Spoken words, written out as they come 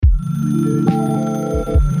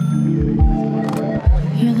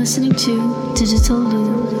You're listening to Digital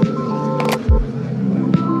Loop.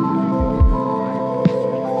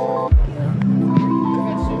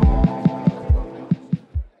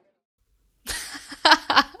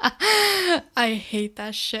 I hate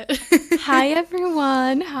that shit. Hi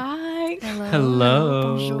everyone. Hi.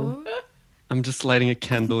 Hello. Bonjour. I'm just lighting a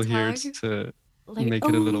candle here Tag. to Like, make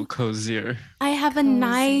it a little oh, cozier. I have a Cozy.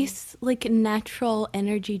 nice, like, natural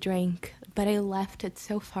energy drink, but I left it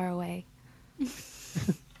so far away.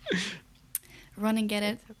 Run and get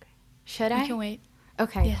it. Okay. Should I I? can wait.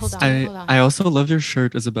 Okay, Yes. hold on. I also love your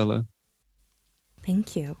shirt, Isabella.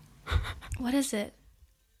 Thank you. What is it?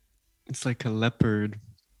 It's like a leopard,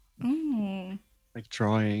 Mm. like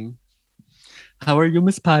drawing. How are you,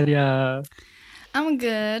 Miss Paria? I'm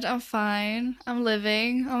good. I'm fine. I'm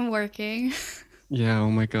living. I'm working. Yeah,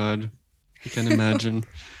 oh my god. I can imagine.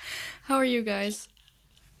 How are you guys?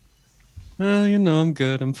 I'm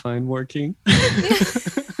good. I'm fine working.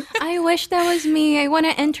 I wish that was me. I want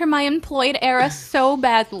to enter my employed era so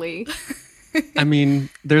badly. I mean,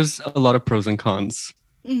 there's a lot of pros and cons,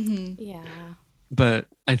 Yeah. but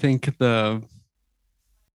I think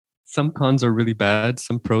some cons are really bad,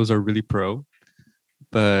 some pros are really pro.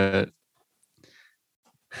 But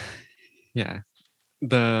yeah,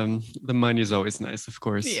 the money is always nice, of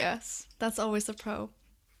course. Yes, that's always a pro.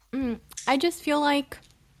 I just feel like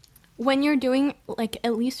when you're doing like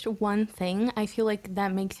at least one thing, I feel like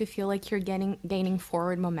that makes you feel like you're gaining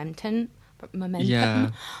forward momentum Yeah.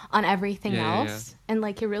 on everything Yeah, yeah. else, and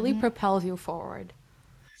like it really propels you forward.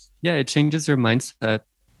 Yeah, it changes your mindset.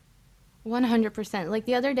 100%. Like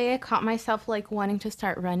the other day, I caught myself like wanting to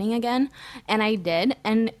start running again, and I did,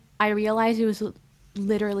 and I realized it was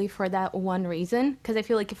literally for that one reason. Because I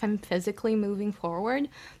feel like if I'm physically moving forward,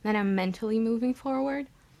 then I'm mentally moving forward.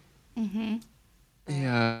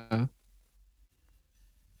 Yeah.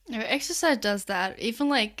 Exercise does that. Even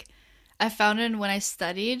like I found it when I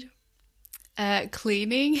studied.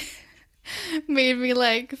 Cleaning made me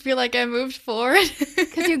like feel like I moved forward.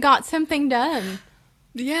 Because you got something done.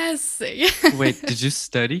 Yes. Wait, did you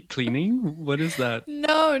study cleaning? What is that?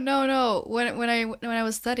 No. When I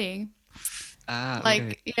was studying, Ah, like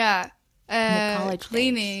okay. yeah, The college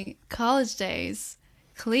cleaning college days,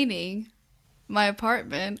 cleaning my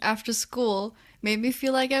apartment after school made me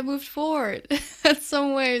feel like I moved forward. In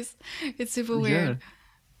some ways, it's super weird. Yeah.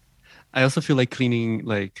 I also feel like cleaning,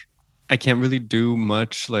 like, I can't really do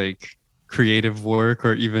much like creative work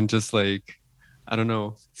or even just like, I don't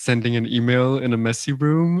know, sending an email in a messy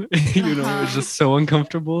room. It's just so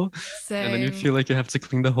uncomfortable. And then you Same. feel like you have to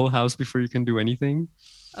clean the whole house before you can do anything.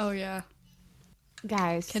 Oh yeah,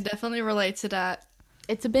 Guys, can definitely relate to that.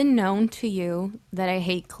 it's been known to you that I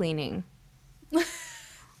hate cleaning.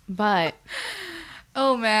 But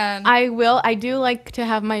Oh man. I do like to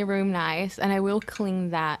have my room nice, and I will clean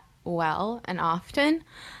that well and often.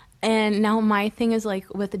 And now my thing is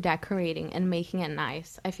like with the decorating and making it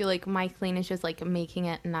nice. I feel like my clean is just like making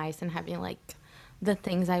it nice and having like the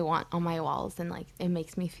things I want on my walls, and like it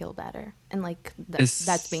makes me feel better. And like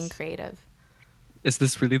that's being creative. Is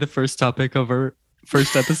this really the first topic of our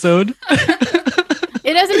first episode?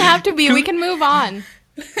 It doesn't have to be. We can move on.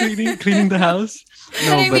 cleaning the house?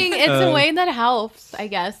 But I mean, it's a way that helps, I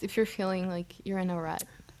guess, if you're feeling like you're in a rut.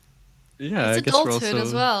 Yeah, It's I guess we're adulthood also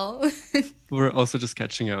as well. we're also just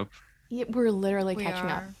catching up. Yeah, we're literally We catching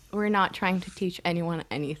up. are. We're not trying to teach anyone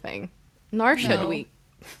anything. Nor should No. we.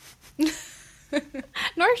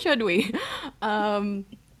 Nor should we.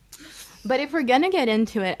 But if we're going to get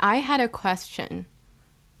into it, I had a question.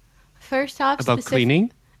 First off, About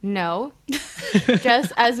cleaning? No.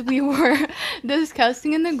 Just as we were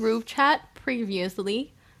discussing in the group chat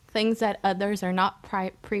previously, things that others are not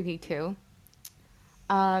privy to.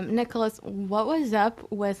 Nicholas, what was up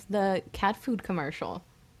with the cat food commercial?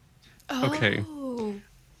 Okay. Oh.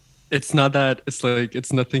 It's nothing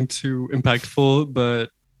too impactful, but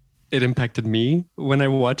it impacted me when I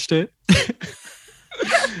watched it.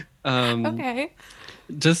 Okay.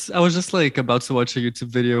 I was just like about to watch a YouTube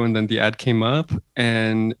video, and then the ad came up,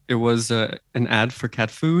 and it was an ad for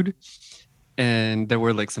cat food. And there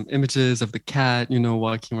were like some images of the cat,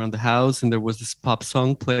 walking around the house, and there was this pop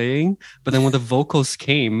song playing. But then when the vocals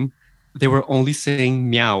came, they were only saying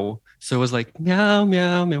meow. So it was like meow,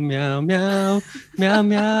 meow, meow, meow, meow, meow,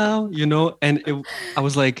 meow, and I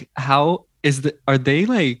was like, are they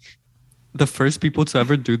like the first people to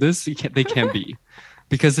ever do this? They can't be,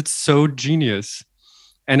 because it's so genius.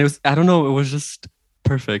 And I don't know, it was just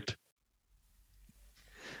perfect.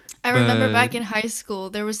 I remember But- back in high school,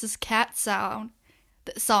 there was this cat song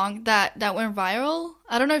that went viral.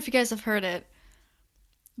 I don't know if you guys have heard it.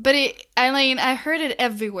 But I heard it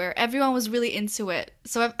everywhere. Everyone was really into it.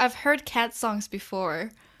 So I've heard cat songs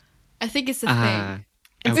before. I think it's a thing.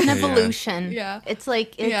 It's Okay, an yeah. evolution. Yeah. It's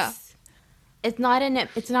like Yeah. it's not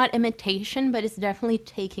imitation, but it's definitely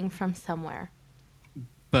taking from somewhere.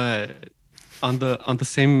 But on the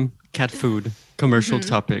same cat food commercial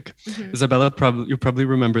topic, Isabella, you probably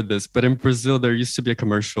remember this, but in Brazil there used to be a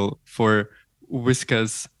commercial for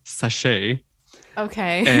Whiskas sachet,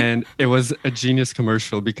 Okay. and it was a genius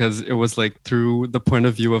commercial because it was like through the point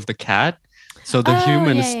of view of the cat. So the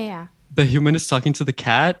human is yeah. the human is talking to the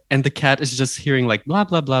cat, and the cat is just hearing like blah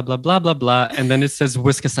blah blah blah blah blah blah, and then it says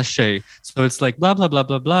Whiskas sachet. So it's like blah blah blah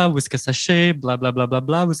blah blah Whiskas sachet, blah blah blah blah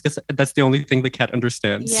blah Whiskas. That's the only thing the cat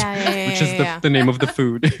understands. Yeah, Which is the name of the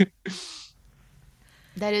food.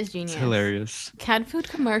 That is genius. It's hilarious. Cat food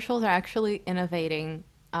commercials are actually innovating.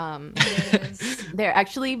 Yes. They're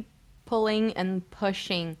actually pulling and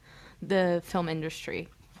pushing the film industry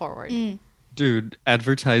forward. Dude,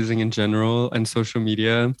 advertising in general and social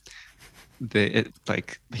media,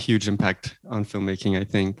 like a huge impact on filmmaking, I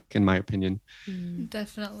think, in my opinion.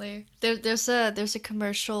 Definitely. There's a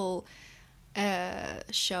commercial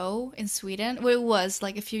show in Sweden. Well, it was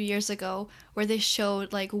like a few years ago where they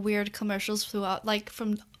showed like weird commercials throughout, like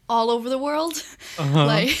from all over the world.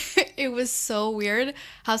 Like it was so weird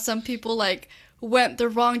how some people like went the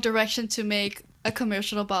wrong direction to make a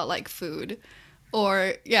commercial about like food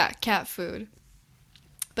or cat food.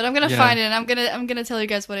 But I'm gonna find it and I'm gonna tell you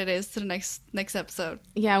guys what it is to the next episode.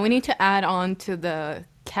 Yeah, we need to add on to the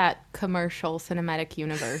cat commercial cinematic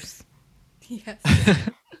universe. Yes.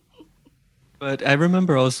 But I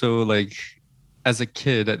remember also, like, as a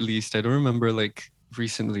kid, at least, I don't remember like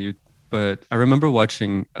recently, but I remember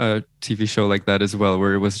watching a TV show like that as well,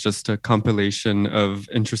 where it was just a compilation of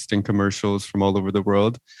interesting commercials from all over the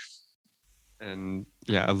world. And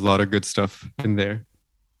yeah, a lot of good stuff in there.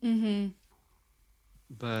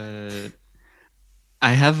 But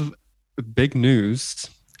I have big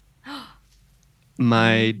news.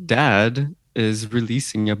 My dad is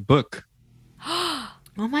releasing a book.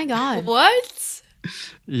 Oh my god. What?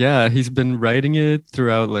 Yeah, he's been writing it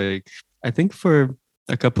throughout, like, I think for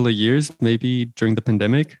a couple of years, maybe during the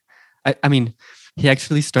pandemic. I mean, he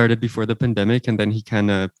actually started before the pandemic and then he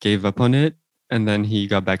kind of gave up on it. And then he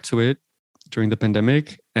got back to it during the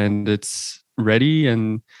pandemic and it's ready.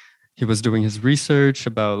 And he was doing his research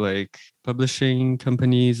about like publishing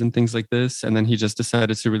companies and things like this. And then he just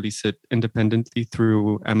decided to release it independently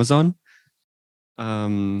through Amazon,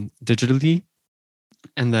 digitally.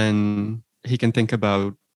 And then he can think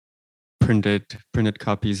about printed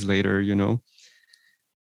copies later, you know.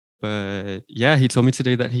 But yeah, he told me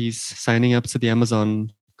today that he's signing up to the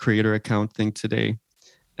Amazon creator account thing today.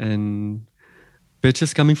 And bitch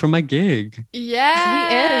is coming from my gig.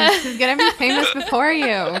 Yeah. He is. He's gonna be famous before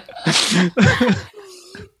you.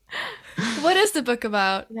 What is the book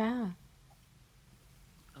about? Yeah.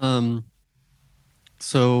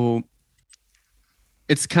 So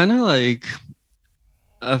it's kind of like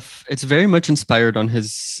it's very much inspired on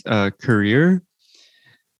his career.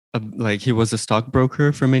 Like he was a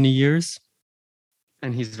stockbroker for many years,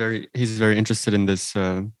 and he's very interested in this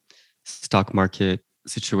stock market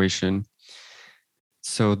situation.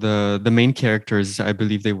 So the main characters, I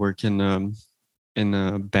believe, they work in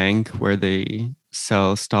a bank where they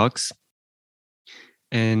sell stocks,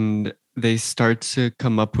 and they start to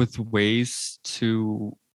come up with ways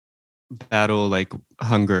to battle like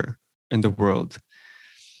hunger in the world.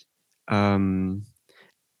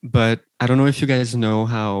 But I don't know if you guys know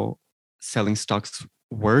how selling stocks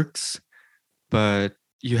works, but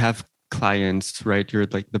you have clients, right? You're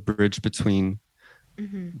like the bridge between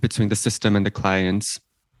the system and the clients.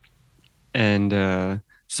 And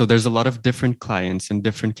so there's a lot of different clients and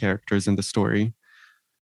different characters in the story.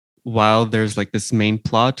 While there's like this main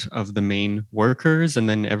plot of the main workers, and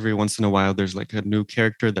then every once in a while there's like a new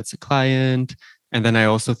character that's a client. And then I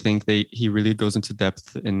also think he really goes into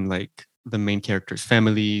depth in like the main characters'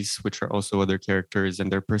 families, which are also other characters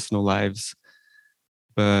and their personal lives.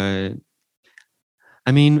 But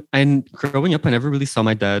I mean, growing up, I never really saw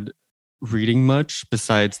my dad reading much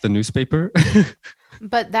besides the newspaper.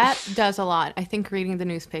 But that does a lot. I think reading the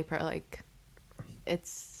newspaper, like,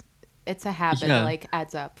 it's a habit that like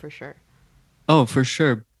adds up for sure. Oh, for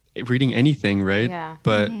sure. Reading anything, right? Yeah.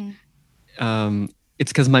 But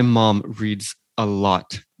it's because my mom reads a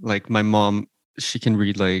lot. Like my mom, she can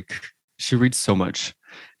read she reads so much.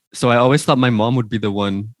 So I always thought my mom would be the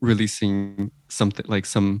one releasing something like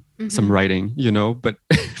some writing, you know, but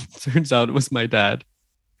turns out it was my dad.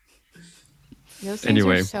 Those things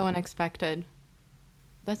are so unexpected.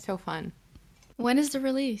 That's so fun. When is the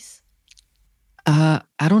release?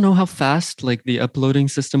 I don't know how fast like the uploading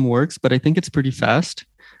system works, but I think it's pretty fast.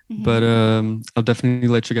 Mhm. But I'll definitely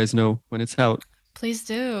let you guys know when it's out. Please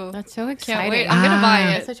do. That's so Can't exciting. wait. I'm gonna buy Ah,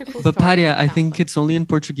 it. That's such a cool But story. Paria, I Sounds think like. it's only in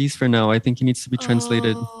Portuguese for now. I think it needs to be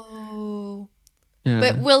translated. Oh. Yeah.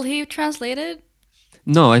 But will he translate it?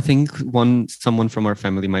 No, I think someone from our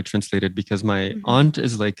family might translate it because my aunt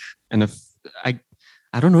is like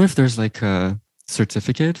I don't know if there's like a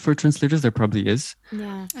certificate for translators. There probably is,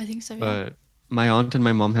 Yeah. I think so. Yeah. but my aunt and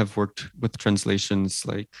my mom have worked with translations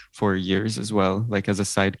like for years as well, like as a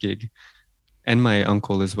side gig, and my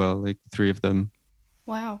uncle as well, like three of them.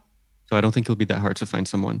 Wow. So I don't think it'll be that hard to find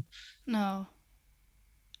someone. No.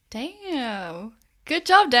 Damn. Good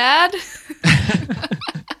job, Dad.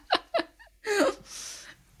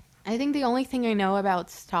 I think the only thing I know about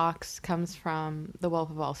stocks comes from The Wolf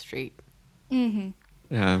of Wall Street. Mm-hmm.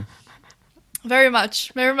 Yeah, Very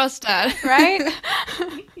much, Dad. Right?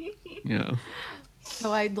 yeah.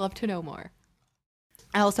 So I'd love to know more.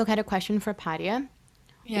 I also had a question for Paria.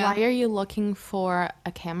 Yeah. Why are you looking for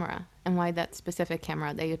a camera? And why that specific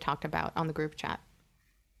camera that you talked about on the group chat?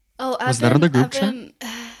 Oh, Was that on the group chat?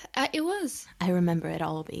 It was. I remember it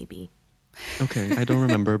all, baby. Okay, I don't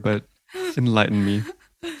remember, but enlighten me.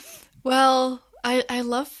 Well, I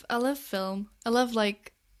love film. I love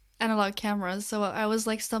like analog cameras. So I was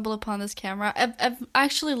like stumbled upon this camera. I've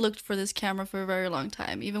actually looked for this camera for a very long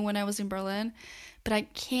time, even when I was in Berlin, but I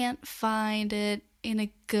can't find it in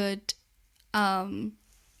a good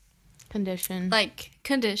Condition. like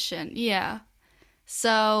condition. Yeah.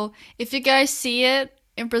 So if you guys see it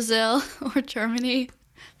in Brazil or Germany,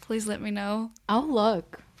 please let me know. I'll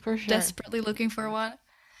look for sure. Desperately looking for one.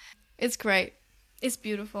 It's great. It's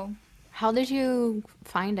beautiful. How did you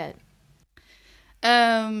find it?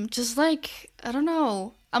 Just like I don't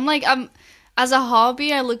know. I'm as a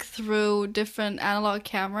hobby, I look through different analog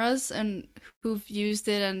cameras and who've used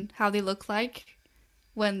it and how they look like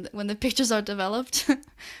when the pictures are developed.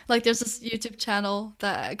 Like there's this YouTube channel,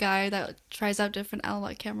 that a guy that tries out different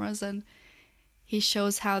analog cameras and he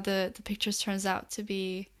shows how the pictures turns out to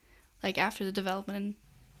be like after the development and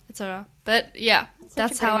etc. But yeah, Such a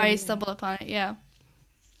that's how great I idea. stumbled upon it. Yeah,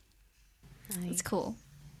 Nice. it's cool.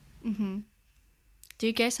 Do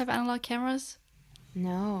you guys have analog cameras?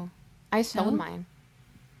 No. I sold No? mine.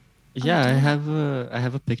 Yeah, damn. I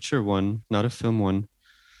have a picture one, not a film one.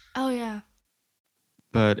 Oh yeah.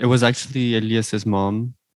 But it was actually Elias's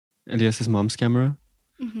mom's camera.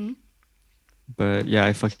 Mm-hmm. But yeah,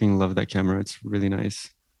 I fucking love that camera. It's really nice.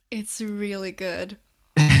 It's really good.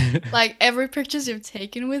 Like every pictures you've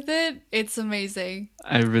taken with it, it's amazing.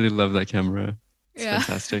 I really love that camera. It's Yeah.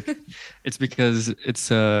 fantastic. It's because it's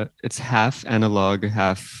half analog,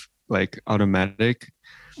 half like automatic.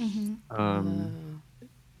 Mm-hmm.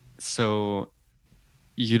 So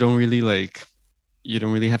you don't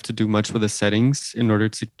really have to do much with the settings in order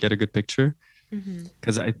to get a good picture. Mm-hmm.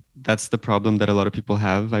 Because that's the problem that a lot of people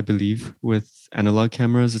have, I believe, with analog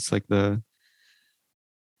cameras. It's like how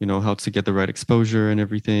to get the right exposure and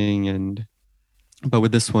everything. But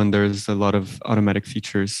with this one, there's a lot of automatic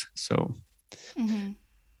features, so Mm-hmm.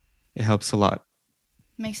 it helps a lot.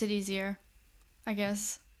 Makes it easier, I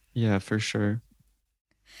guess. Yeah, for sure.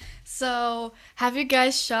 So, have you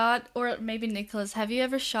guys shot, or maybe Nicholas, have you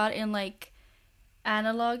ever shot in like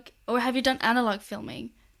analog, or have you done analog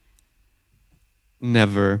filming?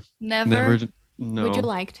 Never. Never. No. Would you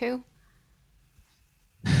like to?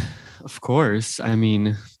 Of course. I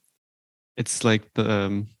mean, it's like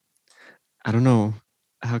I don't know.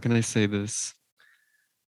 How can I say this?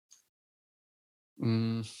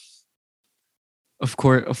 Of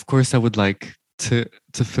course, I would like to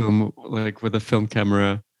film like with a film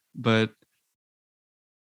camera, but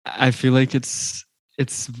I feel like it's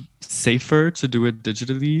safer to do it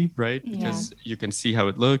digitally, right? Yeah. Because you can see how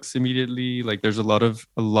it looks immediately. Like there's a lot of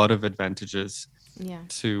advantages Yeah.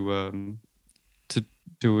 to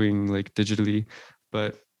doing like digitally,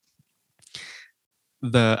 but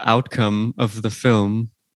the outcome of the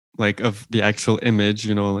film, like of the actual image,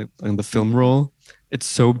 like on the film roll, it's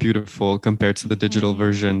so beautiful compared to the digital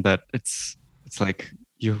version that it's like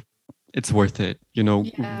it's worth it,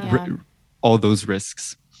 Yeah. all those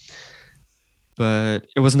risks. But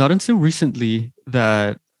it was not until recently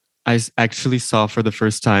that I actually saw for the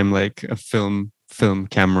first time like a film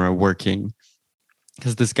camera working,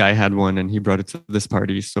 because this guy had one and he brought it to this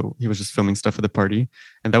party, so he was just filming stuff at the party,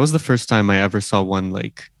 and that was the first time I ever saw one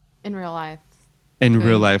like In real life. in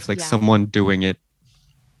real Good. life, like Yeah. someone doing it.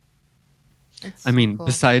 It's I mean, cool.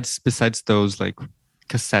 besides those like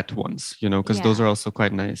cassette ones, because those Yeah. are also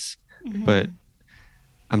quite nice. Mhm. But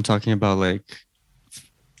I'm talking about like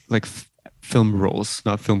film rolls,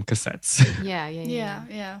 not film cassettes. Yeah, yeah, yeah. Yeah,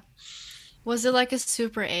 yeah. Was it like a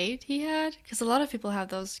Super 8 he had? Because a lot of people have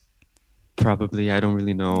those. Probably, I don't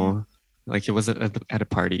really know. Like it was at a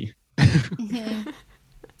party.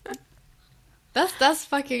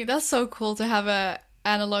 That's so cool to have a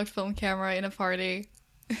analog film camera in a party.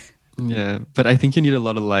 Yeah, but I think you need a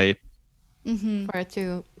lot of light. For it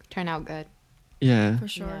to turn out good. Yeah. For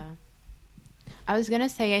sure. Yeah. I was gonna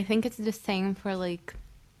say, I think it's the same for like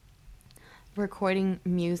recording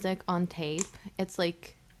music on tape. It's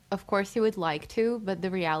like, of course you would like to, but the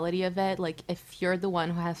reality of it, like if you're the one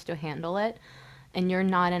who has to handle it and you're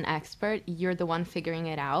not an expert, you're the one figuring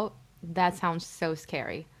it out. That sounds so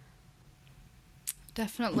scary.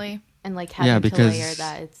 Definitely. And like Yeah, having to layer because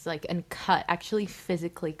that, it's like, and cut, actually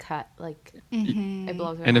physically cut, like it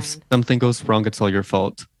blows my and if mind. something goes wrong, it's all your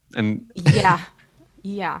fault. And Yeah,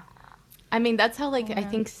 yeah. I mean, that's how like I man.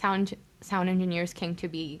 think sound engineers came to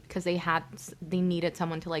be, because they needed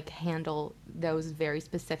someone to like handle those very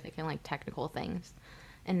specific and like technical things,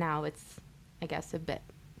 and now it's, I guess, a bit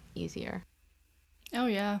easier. Oh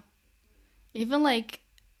yeah. Even like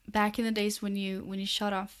back in the days when you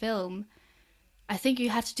shot on film, I think you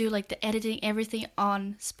had to do like the editing, everything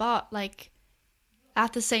on spot, like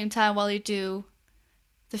at the same time while you do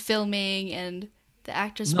the filming and the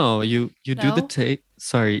actors. no, you do the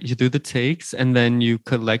No? you do the takes and then you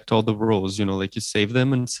collect all the rolls, like you save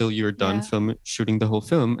them until you're done Yeah. shooting the whole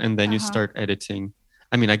film, and then you Uh-huh. start editing.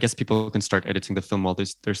 I mean, I guess people can start editing the film while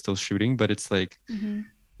they're still shooting, but it's like Mm-hmm.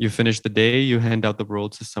 you finish the day, you hand out the roll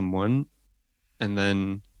to someone, and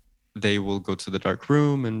then they will go to the dark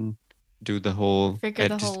room and do the whole Figure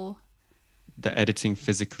the whole. the editing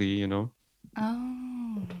physically.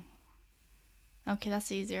 Oh. Okay,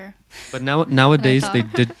 that's easier. But nowadays thought. they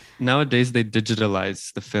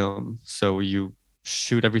digitalize the film. So you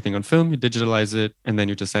shoot everything on film, you digitalize it, and then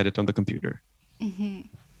you just edit on the computer. Mm-hmm.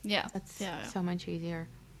 Yeah. That's Yeah. so much easier.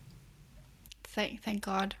 Thank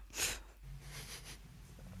God.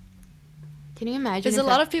 Can you imagine? Because a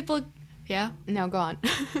lot of people, yeah, no, go on.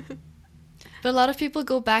 but a lot of people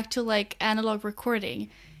go back to like analog recording.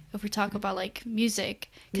 If we talk about like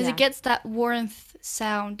music, because Yeah. it gets that warmth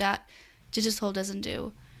sound that digital doesn't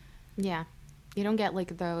do. Yeah, you don't get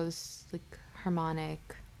like those like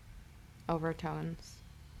harmonic overtones.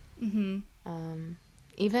 Mm-hmm.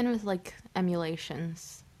 Even with like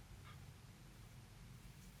emulations.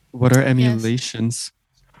 What are Yes. emulations?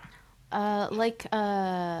 Like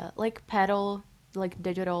pedal, like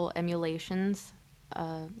digital emulations,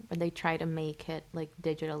 where they try to make it like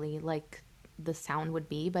digitally like the sound would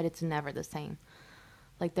be, but it's never the same.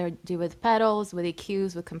 Like they do with pedals, with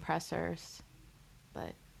EQs, with compressors,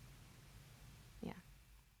 but yeah.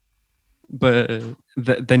 But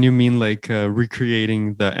then you mean like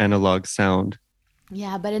recreating the analog sound.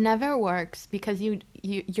 Yeah, but it never works because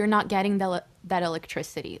you're not getting that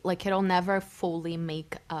electricity. Like it'll never fully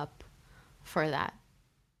make up for that.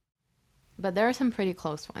 But there are some pretty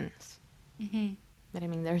close ones. Mm-hmm. But I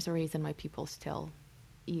mean, there's a reason why people still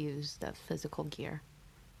use the physical gear.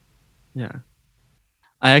 Yeah.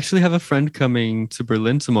 I actually have a friend coming to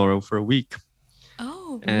Berlin tomorrow for a week.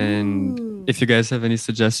 Oh. And Ooh. if you guys have any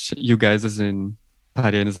suggestions, you guys as in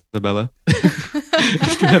Padia and Isabella,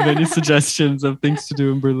 if you have any suggestions of things to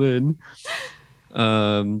do in Berlin,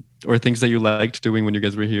 or things that you liked doing when you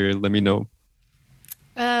guys were here, let me know.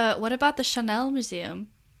 What about the Chanel Museum?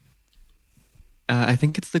 I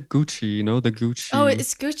think it's the Gucci, the Gucci. Oh,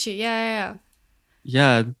 it's Gucci. Yeah.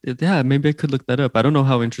 Yeah, maybe I could look that up. I don't know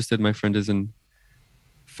how interested my friend is in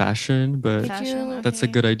fashion, but Fashion. that's a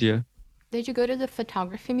okay. good idea. Did you go to the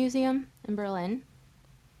photography museum in Berlin?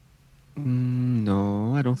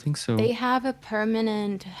 No, I don't think so. They have a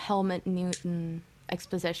permanent Helmut Newton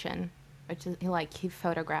exposition, which is like he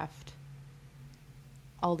photographed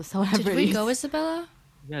all the celebrities. Did we go, Isabella?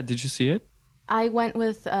 Yeah, did you see it? I went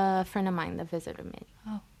with a friend of mine that visited me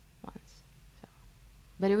Oh. once. So.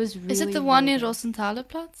 But it was really. Is it the one really in good. Rosenthaler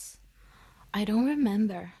Platz? I don't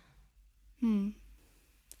remember.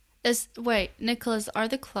 Wait, Nicholas, are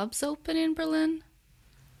the clubs open in Berlin?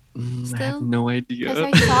 I have Still? no Because idea.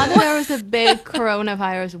 I saw that there was a big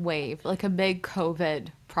coronavirus wave, like a big COVID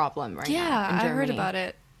problem right now. Yeah, in I heard Germany. about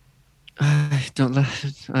it. I don't.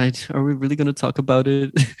 Are we really gonna talk about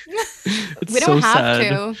it? It's We don't so have sad.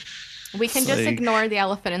 to. We can just Like- ignore the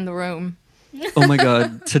elephant in the room. Oh my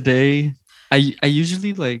god! Today, I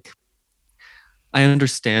usually like. I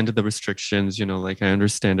understand the restrictions, like I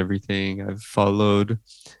understand everything I've followed,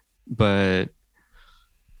 but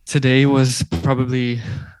today was probably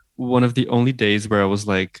one of the only days where I was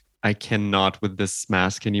like, I cannot with this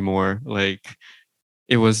mask anymore. Like,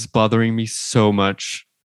 it was bothering me so much.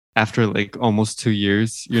 after like almost 2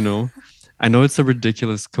 years, you know. I know it's a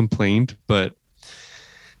ridiculous complaint, but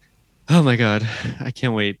oh my God, I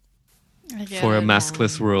can't wait I get for a it.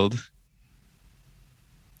 maskless world.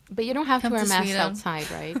 But you don't have Come to wear to masks Sweden.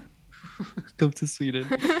 outside, right? Come to Sweden.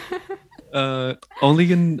 I only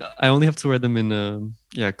have to wear them in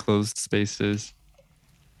closed spaces.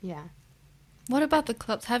 Yeah. What about the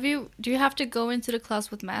clubs? Do you have to go into the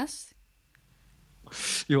clubs with masks?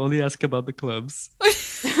 You only ask about the clubs.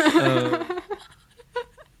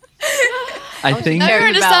 I think Never cares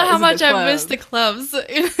understand about how is the much I club. miss the clubs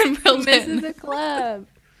in This Berlin. is a club.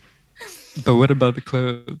 But what about the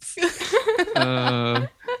clubs?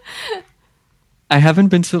 I haven't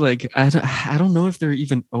been to like I don't know if they're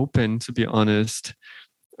even open, to be honest.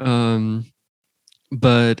 But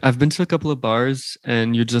I've been to a couple of bars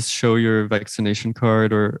and you just show your vaccination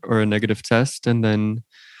card or a negative test, and then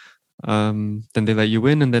they let you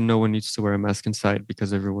in, and then no one needs to wear a mask inside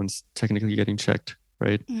because everyone's technically getting checked,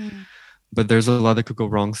 right? Mm. But there's a lot that could go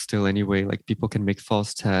wrong still anyway. Like people can make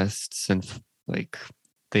false tests and like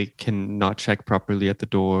they can not check properly at the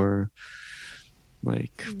door.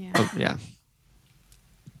 Like, Yeah. yeah.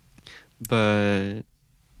 But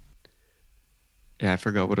yeah, I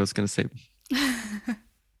forgot what I was gonna say.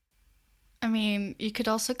 I mean, you could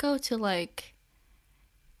also go to like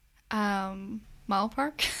Mall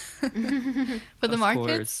Park for the Of markets.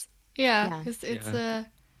 course. Yeah, Yeah.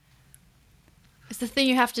 it's the thing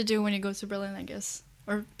you have to do when you go to Berlin, I guess,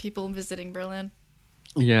 or people visiting Berlin.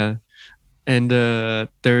 Yeah. And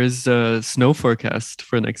there is a snow forecast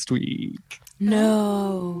for next week.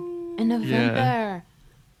 No. In November.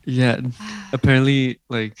 Yeah. Apparently,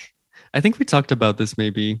 like, I think we talked about this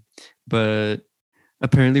maybe, but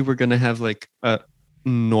apparently we're gonna have like a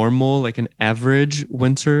normal, like an average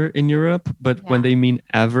winter in Europe. But when Yeah. they mean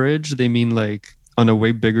average, they mean like on a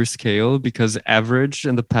way bigger scale, because average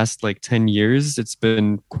in the past like 10 years, it's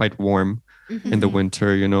been quite warm in the Mhm.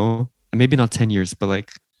 winter, you know? Maybe not 10 years, but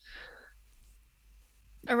like,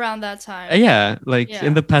 Around that time. yeah, like Yeah.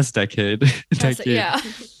 in the past decade. Yeah.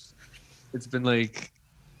 It's been like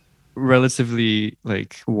relatively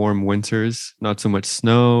like warm winters, not so much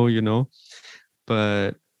snow, you know?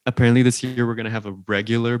 But apparently this year we're gonna have a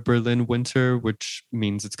regular Berlin winter, which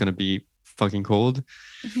means it's gonna be fucking cold.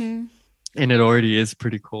 Mhm. And it already is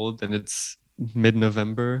pretty cold, and it's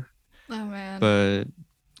mid-November. Oh man. But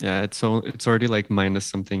yeah, it's already like minus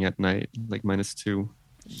something at night, like -2.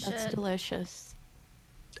 That's Shit. delicious.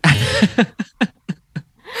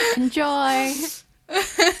 Enjoy.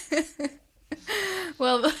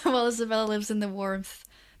 Well, Isabella lives in the warmth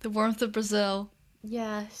of Brazil.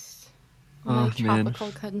 Yes. Oh, My man.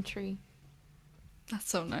 tropical country. That's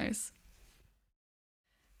so nice.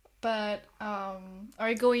 But are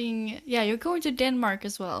you going? Yeah, you're going to Denmark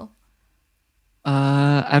as well.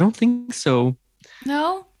 I don't think so.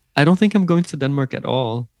 No? I don't think I'm going to Denmark at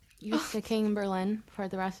all. You're sticking in Berlin for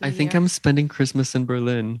the rest of the I year? think I'm spending Christmas in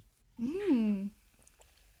Berlin.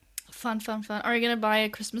 Fun. Are you gonna buy a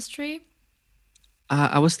Christmas tree?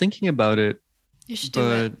 I was thinking about it, You should do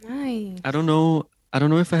but it. Nice. I don't know. I don't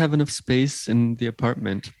know if I have enough space in the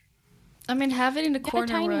apartment. I mean, have it in the Get a corner.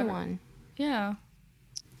 tiny wherever. one. Yeah.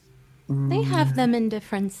 They have them in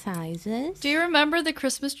different sizes. Do you remember the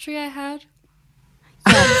Christmas tree I had?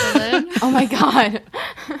 In Berlin? Oh my god.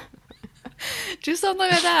 Do something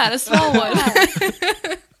like that. A small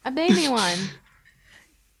one. A baby one.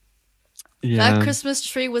 Yeah. That Christmas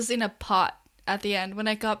tree was in a pot at the end when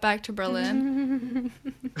I got back to Berlin.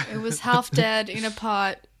 It was half dead in a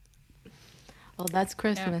pot. Well, that's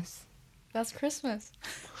Christmas. That's Christmas.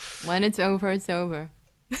 When it's over, it's over.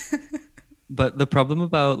 But the problem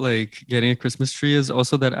about like getting a Christmas tree is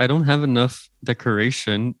also that I don't have enough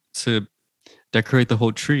decoration to decorate the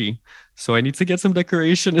whole tree. So I need to get some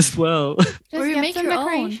decoration as well. Just Or you get make some your own.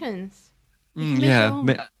 decorations. make Yeah, your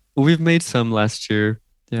own. we've made some last year.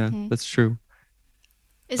 Yeah, Mhm. that's true.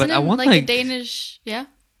 Isn't I it want, like a like- Danish? Yeah.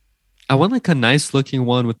 I want like a nice looking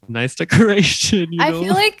one with nice decoration. You I know?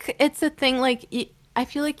 feel like it's a thing like I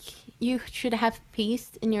feel like you should have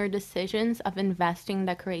peace in your decisions of investing in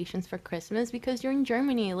decorations for Christmas because you're in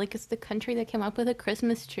Germany. Like it's the country that came up with a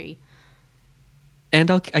Christmas tree. And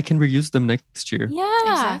I can reuse them next year.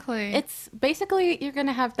 Yeah. Exactly. It's basically you're going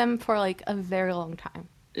to have them for like a very long time.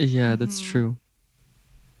 Yeah, that's true.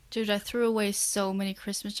 Dude, I threw away so many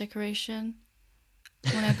Christmas decoration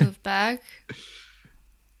when I moved back.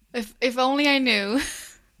 If only I knew.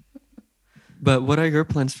 But what are your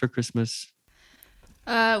plans for Christmas?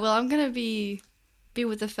 Well, I'm gonna be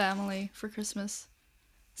with the family for Christmas.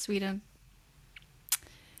 Sweden.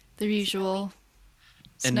 The usual.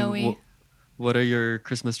 And Snowy. what are your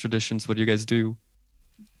Christmas traditions? What do you guys do?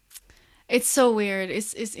 It's so weird.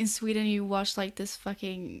 It's in Sweden. You watch like this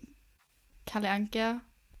fucking Kalle Anka,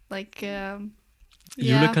 like yeah,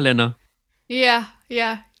 Julekalender. yeah,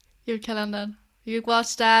 julkalendern. You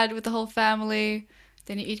watch that with the whole family.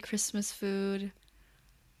 Then you eat Christmas food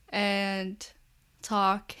and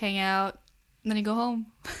talk, hang out, and then you go home.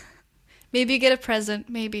 Maybe you get a present.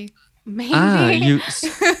 Maybe. Maybe.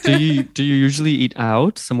 Do you usually eat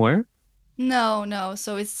out somewhere? No.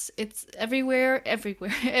 So it's everywhere.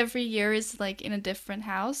 Every year is like in a different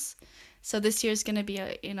house. So this year is gonna be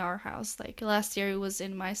in our house. Like last year it was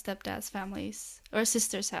in my stepdad's family's or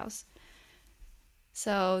sister's house.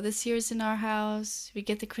 So this year is in our house. We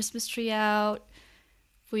get the Christmas tree out.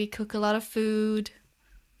 We cook a lot of food.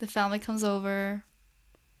 The family comes over.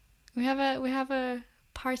 We have a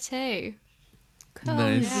party.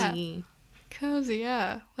 Cozy. Cozy,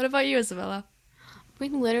 yeah. What about you, Isabella? We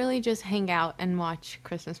literally just hang out and watch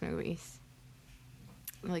Christmas movies.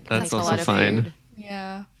 Like That's make a also lot of fine. food.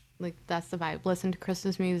 Yeah. Like that's the vibe. Listen to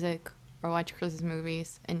Christmas music or watch Christmas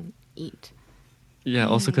movies and eat. Yeah,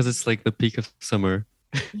 also because it's like the peak of summer.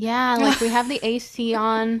 Yeah, like we have the AC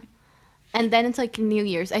on, and then it's like New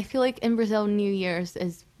Year's. I feel like in Brazil, New Year's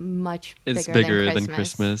is much It's bigger bigger than than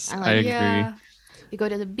Christmas. Christmas. And, I like, agree. Yeah. you go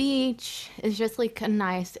to the beach. It's just like a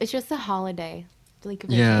nice. It's just a holiday, like a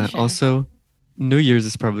Yeah, vacation. also New Year's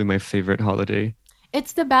is probably my favorite holiday.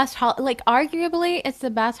 It's the best like arguably it's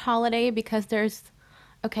the best holiday because there's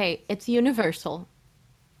okay, it's universal.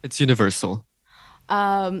 It's universal.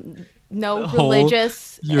 No The whole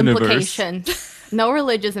religious universe. implications. No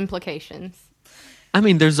religious implications. I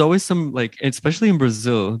mean, there's always some like, especially in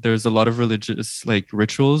Brazil, there's a lot of religious like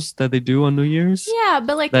rituals that they do on New Year's. Yeah,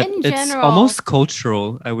 but like That in it's general, almost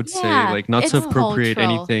cultural, I would say. Yeah, Like not to it's appropriate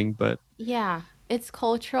cultural. anything, but yeah, it's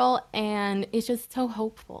cultural and it's just so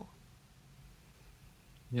hopeful.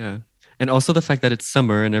 yeah. And also the fact that it's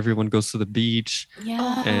summer and everyone goes to the beach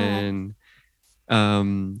Yeah. and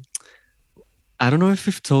I don't know if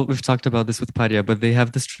we've talked about this with Paria, but they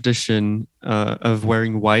have this tradition of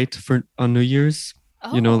wearing white for on New Year's.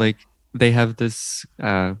 You know, Oh. like they have this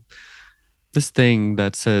this thing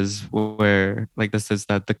that says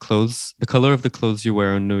that the color of the clothes you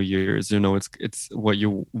wear on New Year's, you know, it's what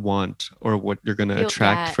you want or what you're gonna You'll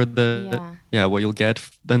attract get, for the yeah. what you'll get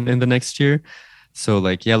then in the next year. So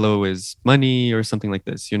like yellow is money or something like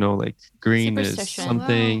this, you know, like green is Superstition.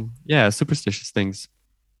 something. Yeah, superstitious things.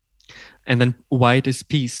 And then white is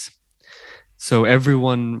peace. So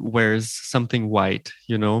everyone wears something white,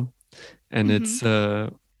 you know, and it's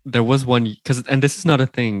there was one because and this is not a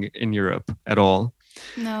thing in Europe at all.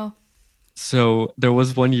 No. So there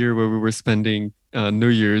was one year where we were spending New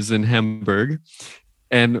Year's in Hamburg,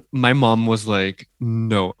 and my mom was like,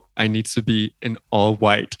 "No, I need to be in all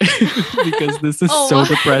white because this is so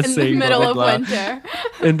depressing." In the middle blah, of blah, blah. winter.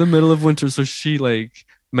 In the middle of winter, so she like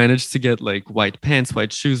managed to get like white pants,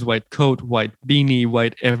 white shoes, white coat, white beanie,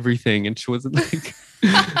 white everything, and she was like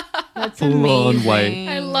That's full on amazing. white.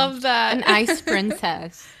 I love that. An ice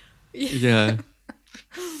princess. Yeah,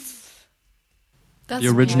 That's the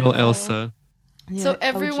original wonderful. Elsa. So The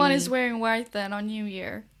everyone OG. is wearing white then on New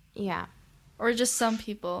Year, Yeah. or just some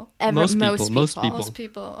people? Most people. Most People.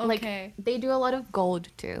 people. Like Okay. they do a lot of gold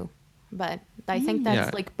too, but I think that's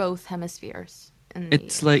Yeah. like both hemispheres. In the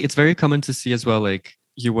It's like it's very common to see as well, like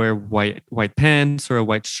you wear white pants or a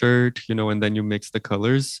white shirt, you know, and then you mix the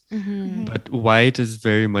colors. Mhm. But white is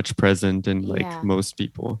very much present in like Yeah. most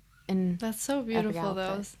people. And That's so beautiful,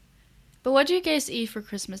 though. outfit. But what do you guys eat for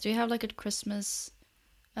Christmas? Do you have like a Christmas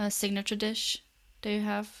signature dish? Do you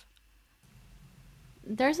have?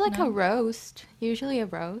 there's like No? a roast, usually a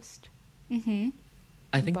roast, Mm-hmm.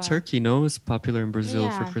 I think But- turkey, no, is popular in Brazil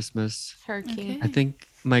for Yeah. Christmas. turkey. Okay. I think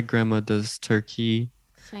my grandma does turkey.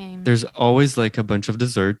 Same. There's always like a bunch of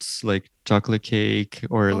desserts, like chocolate cake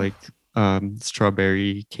or Oh. like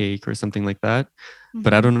strawberry cake or something like that.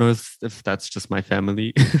 But I don't know if that's just my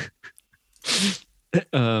family.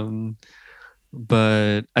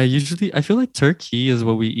 But I feel like turkey is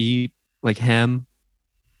what we eat, like ham,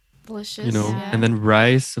 Delicious. you know, Yeah. and then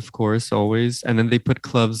rice, of course, always. And then they put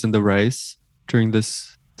cloves in the rice during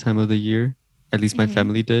this time of the year. At least my Mhm.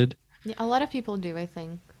 family did. Yeah, a lot of people do, I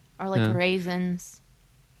think, or like Yeah. raisins.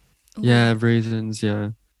 Ooh, Yeah, raisins.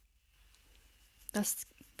 Yeah. That's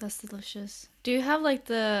delicious. Do you have like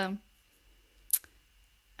the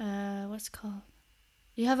what's it called?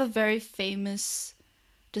 You have a very famous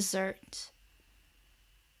dessert.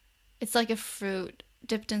 It's like a fruit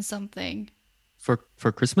dipped in something.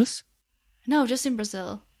 For Christmas? No, just in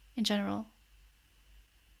Brazil in general.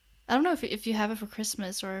 I don't know if you have it for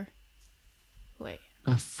Christmas or wait.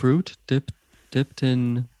 A fruit dipped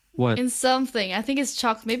in What? in something. I think it's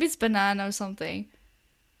chocolate. Maybe it's banana or something.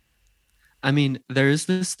 I mean, there is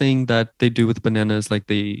this thing that they do with bananas, like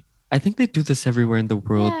I think they do this everywhere in the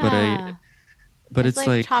world, Yeah. but It's it's like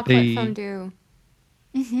like chocolate fondue.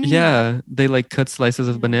 yeah, they like cut slices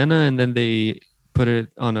of banana and then they put it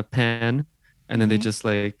on a pan and then they just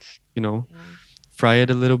like, you know, fry it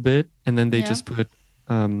a little bit and then they Yeah. just put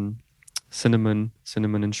um cinnamon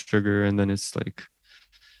and sugar and then it's like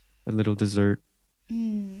a little dessert.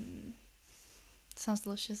 Sounds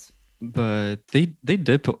delicious. But they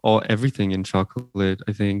dip everything in chocolate,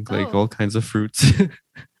 I think, like Oh. all kinds of fruits.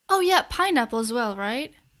 Oh yeah, pineapple as well,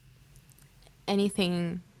 right?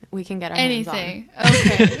 Anything we can get our hands on. Anything.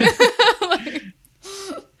 Okay.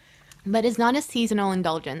 But it's not a seasonal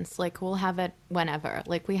indulgence. Like we'll have it whenever.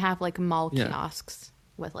 Like we have like mall Yeah. kiosks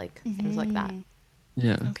with like things like that.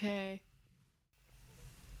 Yeah. Okay.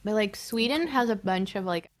 But like Sweden has a bunch of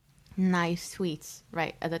like nice sweets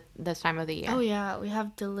right at this time of the year. Oh yeah, we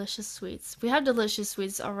have delicious sweets. We have delicious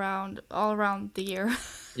sweets all around the year. I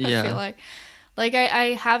Yeah. feel like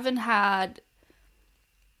I haven't had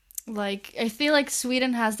like I feel like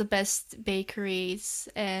Sweden has the best bakeries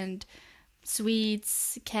and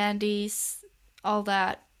sweets, candies, all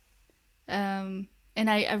that. And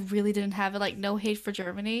I really didn't have it. Like no hate for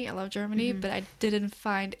Germany. I love Germany, but I didn't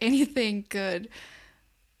find anything good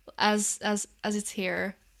as it's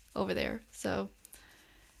here over there. So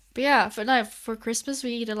but yeah, for Christmas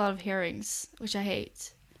we eat a lot of herrings, which I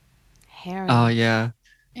hate. Herring. Oh yeah.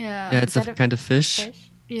 Yeah. Yeah, it's that a a kind of fish. fish.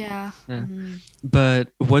 Yeah. Yeah. But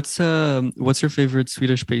what's your favorite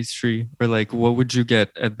Swedish pastry? Or like what would you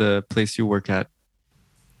get at the place you work at?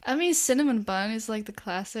 I mean, cinnamon bun is like the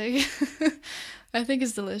classic. I think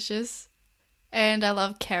it's delicious. And I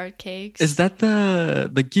love carrot cakes. Is that the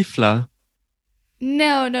gifla?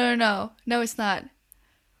 No. No, it's not.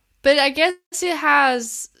 But I guess it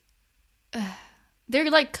has. They're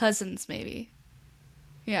like cousins, maybe.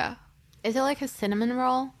 Yeah. Is it like a cinnamon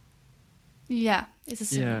roll? Yeah. It's a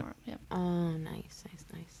cinnamon Yeah. roll. Yeah. Oh, nice. I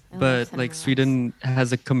love But cinnamon like rolls. Sweden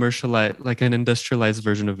has a commercialized, like an industrialized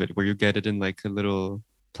version of it where you get it in like a little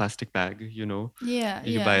plastic bag, you know? Yeah. And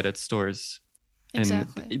you Yeah. buy it at stores. And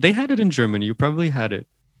Exactly. they had it in Germany. You probably had it.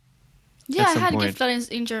 Yeah, at I some had point. gift cards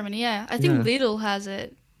in Germany. Yeah. I think Yeah. Lidl has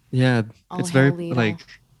it. Yeah, Oh, it's very hell, Lidl. like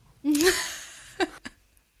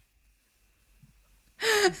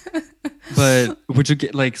but would you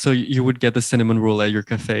get like so you would get the cinnamon roll at your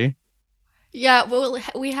cafe? Yeah, well,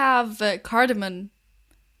 we have cardamom,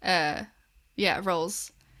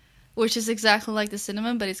 rolls, which is exactly like the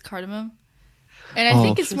cinnamon, but it's cardamom, and I Oh.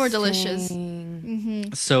 think it's more delicious.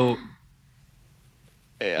 Interesting. So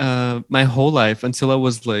my whole life until I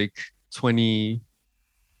was like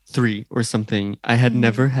 23 or something, I had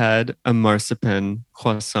never had a marzipan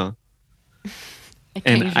croissant. It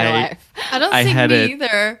And changed your I- life. I don't I think had me it.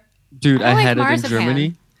 either. Dude, I I like had it in marzipan.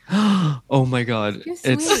 Germany. Oh my god. Too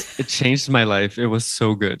sweet. It changed my life. It was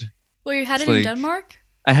so good. Well, you had It's it in like- Denmark?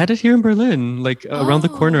 I had it here in Berlin, like around the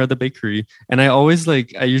corner Oh. at the bakery. And I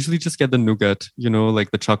usually just get the nougat, you know,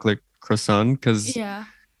 like the chocolate croissant because Yeah.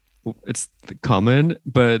 it's common.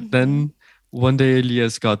 But then one day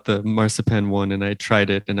Elias got the marzipan one and I tried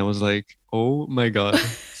it and I was like, oh my God,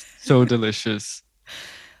 so delicious.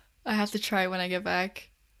 I have to try it when I get back.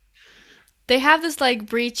 They have this like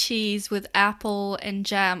brie cheese with apple and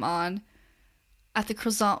jam on at the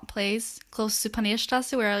croissant place close to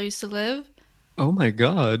Paneerstrasse where I used to live. Oh my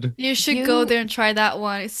God. You should You- go there and try that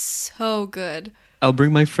one. It's so good. I'll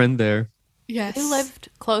bring my friend there. Yes. You lived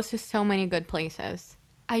close to so many good places.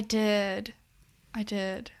 I did.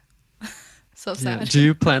 So sad. Yeah. Do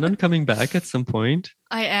you plan on coming back at some point?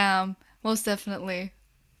 I am. Most definitely.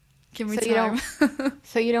 Give me So you time.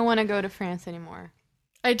 So you don't want to go to France anymore.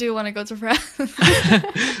 I do want to go to France.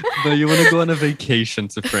 But you want to go on a vacation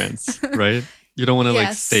to France, right? You don't want to like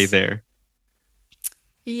Yes. stay there.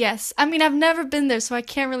 Yes. I mean, I've never been there, so I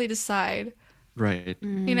can't really decide, Right.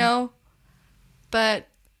 you know? But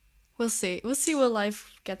we'll see. We'll see what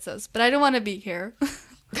life gets us. But I don't want to be here. The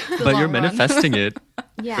But you're long run. manifesting it.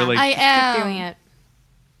 Yeah. You're like- I am. Keep doing it.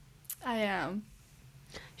 I am.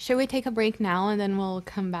 Should we take a break now and then we'll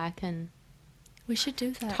come back and We should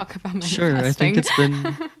do that. talk about manifesting? Sure. I think it's been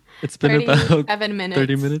about 37 minutes.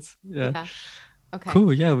 30 minutes. Yeah. Yeah. Okay.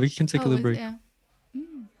 Cool. Yeah, we can take a little break. Yeah.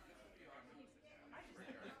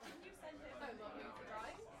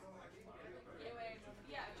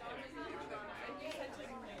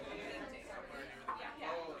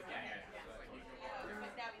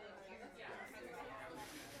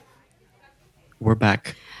 We're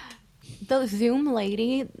back. The Zoom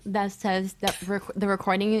lady that says that the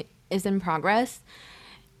recording is in progress,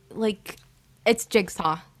 like, It's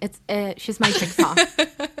Jigsaw. She's my Jigsaw.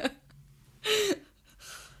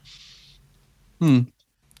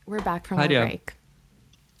 We're back from our Padia. break.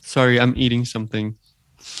 Sorry, I'm eating something.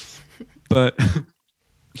 But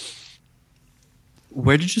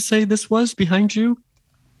where did you say this was behind you?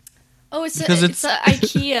 Oh, it's Because it's a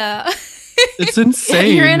IKEA. It's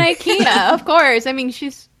insane. You're in IKEA, of course. I mean,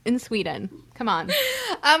 she's in Sweden. Come on.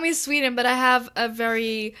 I'm in Sweden, but I have a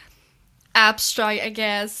very abstract, I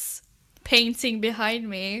guess, painting behind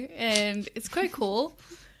me, and it's quite cool.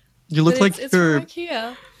 You look But like it's you're from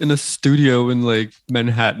IKEA. in a studio in like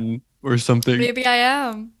Manhattan or something. Maybe I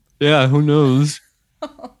am. Yeah, who knows?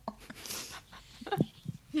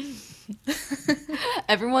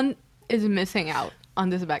 Everyone is missing out on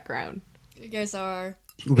this background. You guys are.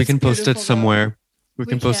 We can post it beautiful, though. somewhere. We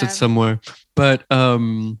can post it can. somewhere. But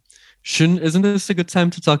isn't this a good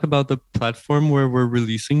time to talk about the platform where we're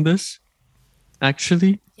releasing this?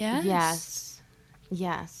 Actually? Yes.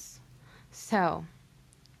 So,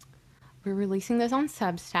 we're releasing this on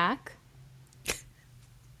Substack.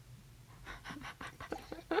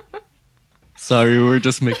 Sorry, we're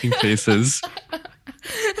just making faces.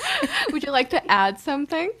 Would you like to add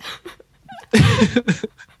something?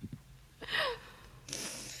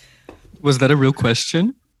 Was that a real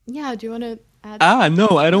question? Yeah, do you want to add?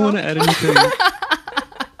 No, I don't want to add anything.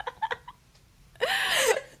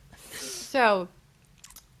 So,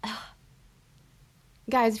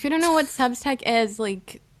 guys, if you don't know what Substack is,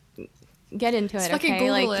 like, get into Just it, fucking okay?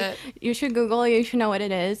 Google Like, it. you should Google it. You should know what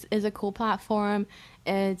it is. It's a cool platform.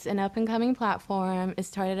 It's an up-and-coming platform. It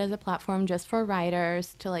started as a platform just for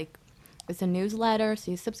writers to, like, it's a newsletter,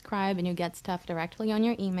 so you subscribe and you get stuff directly on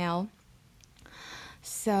your email.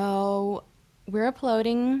 So, we're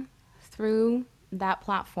uploading through that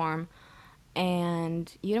platform.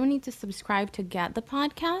 And you don't need to subscribe to get the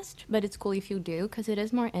podcast, but it's cool if you do because it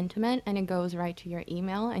is more intimate and it goes right to your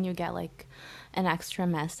email and you get like an extra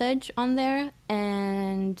message on there.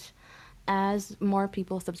 And as more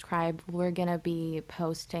people subscribe, we're going to be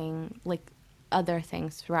posting like other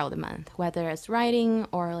things throughout the month, whether it's writing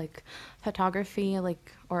or like photography,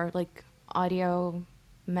 like or like audio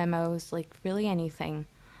memos, like really anything.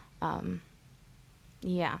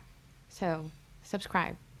 Yeah. So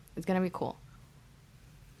subscribe. It's gonna be cool.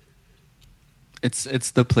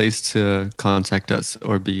 It's the place to contact us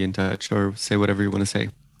or be in touch or say whatever you want to say.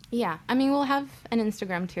 Yeah, I mean we'll have an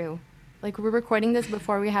Instagram too. Like we're recording this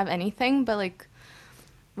before we have anything, but like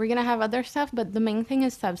we're gonna have other stuff. But the main thing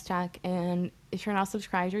is Substack, and if you're not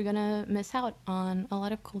subscribed, you're gonna miss out on a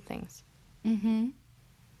lot of cool things,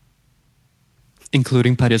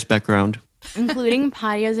 Including Padia's background. including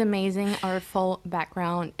Padia's amazing artful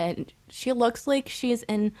background. And she looks like she's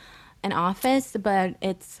in an office, but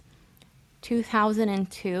it's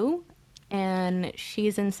 2002, and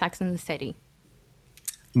she's in Sex and the City.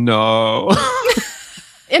 No.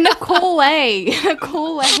 In a cool way. In a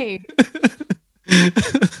cool way.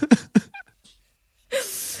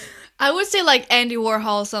 I would say like Andy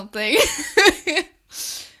Warhol or something.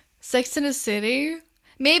 Sex in the City.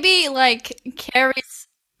 Maybe like Carrie's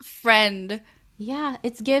friend. Yeah,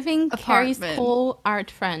 it's giving Carrie's Apartment. cool art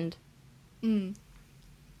friend.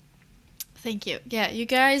 Thank you. Yeah, you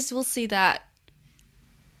guys will see that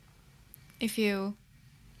if you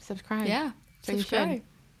Subscribe. yeah So you subscribe.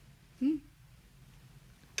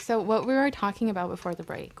 So what we were talking about before the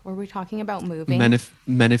break, were we talking about moving?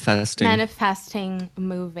 Manifesting. Manifesting,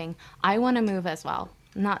 moving. I want to move as well.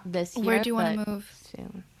 Not this year, Where do you want but to move?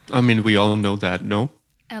 soon. I mean, we all know that, no?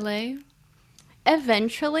 LA.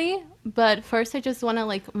 Eventually, but first I just want to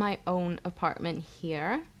like my own apartment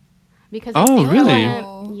here. Because Oh, I feel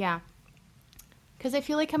really? yeah. Because I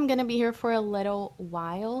feel like I'm going to be here for a little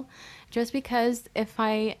while. Just because if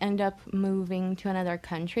I end up moving to another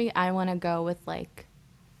country, I want to go with like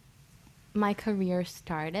my career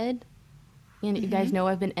started. You know, you guys know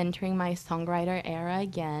I've been entering my songwriter era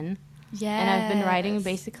again. Yeah. And I've been writing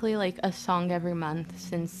basically like a song every month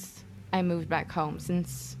since I moved back home,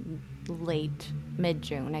 since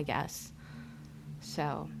mid-June, I guess.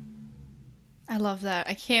 So, I love that.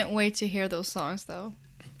 I can't wait to hear those songs though.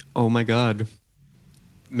 Oh my God.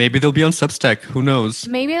 Maybe they'll be on Substack. Who knows?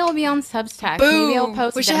 maybe it'll be on Substack. Boom. Maybe I'll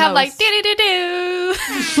post we should have like demos. do.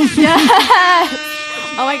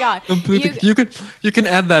 Oh my god. Completely. You can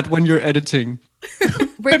add that when you're editing.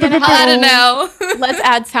 We're gonna I'll add it have, now. let's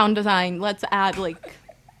add sound design. Let's add like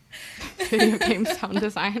video game sound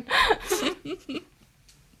design.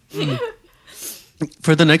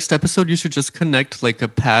 For the next episode, you should just connect like a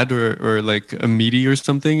pad or like a MIDI or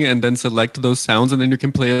something and then select those sounds and then you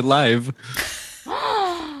can play it live.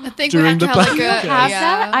 I think we During have to the have like podcast. a Have yeah.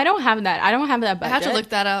 that? I don't have that. I don't have that I budget. have to look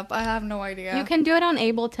that up. I have no idea. You can do it on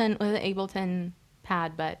Ableton with an Ableton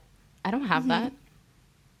pad, but I don't have that.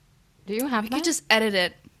 Do you have You that? can just edit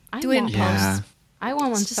it. I Do it in want Yeah. post. I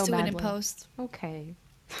want one Just so do badly. it in post. Okay.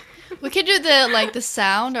 We can do the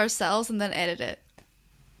sound ourselves and then edit it.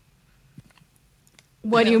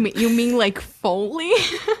 What do you mean? You mean like Foley?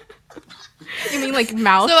 You mean like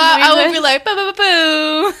mouth So I would noises? be like, boo, boo, boo,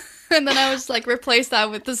 boo. And then I would just like replace that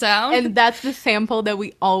with the sound. And that's the sample that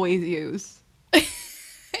we always use.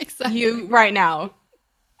 Exactly. You right now.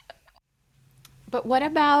 But what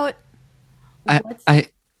about what's- I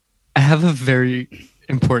have a very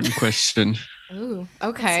important question. Ooh,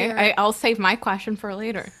 Let's okay. hear it. I'll save my question for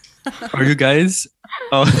later. Are you guys?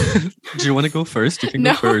 Oh, do you want to go first? You can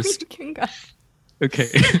No, go first. you can go. Okay.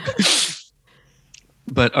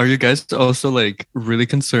 But are you guys also like really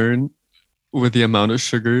concerned with the amount of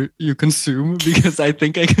sugar you consume? Because I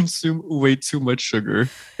think I consume way too much sugar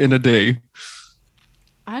in a day.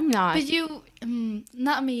 I'm not. But you,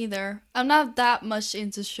 not me either. I'm not that much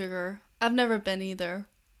into sugar. I've never been either.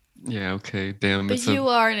 Yeah. Okay. Damn. But you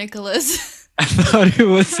are, Nicholas. I thought it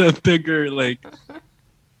was a bigger, like,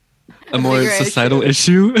 a more bigger societal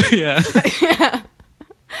issue. Yeah. Yeah.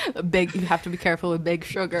 Big. You have to be careful with big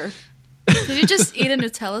sugar. Did you just eat a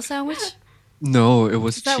Nutella sandwich? No, it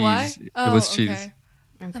was Is that cheese. why? It was cheese. Okay.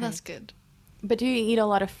 Okay. Oh, that's good. But do you eat a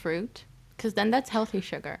lot of fruit? Because then that's healthy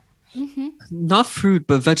sugar. Not fruit,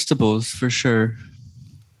 but vegetables for sure.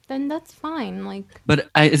 Then that's fine. Like, But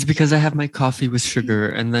it's because I have my coffee with sugar,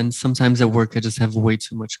 and then sometimes at work I just have way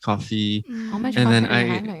too much coffee. how much And coffee then are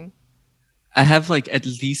you I- having? I have like at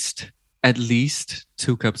least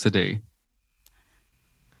 2 cups a day.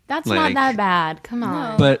 That's like- not that bad. Come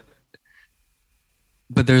on. No.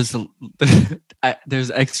 But there's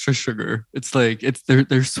there's extra sugar. It's like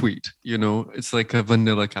they're sweet, you know. It's like a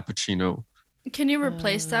vanilla cappuccino. Can you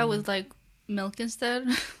replace that with like milk instead?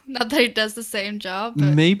 Not that it does the same job,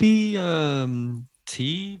 but Maybe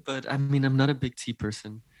tea, but I mean I'm not a big tea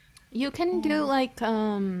person. You can do like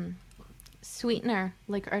sweetener,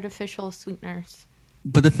 like artificial sweeteners.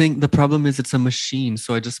 But the problem is it's a machine,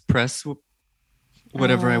 so I just press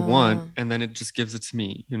whatever I want, and then it just gives it to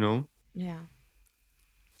me, you know. Yeah.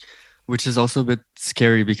 Which is also a bit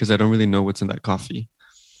scary because I don't really know what's in that coffee.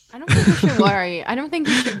 I don't think you should worry. I don't think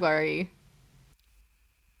you should worry.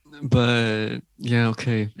 But yeah,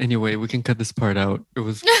 okay. Anyway, we can cut this part out. It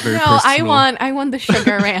was very No, personal. I want the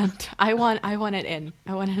sugar rant. I want it in.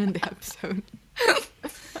 I want it in the episode.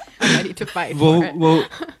 I'm ready to fight for it. What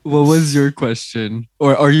was your question?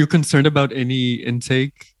 Or are you concerned about any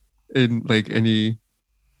intake in like anything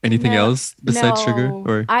No, else besides sugar? No,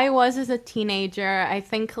 Or I was as a teenager. I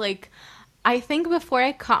think before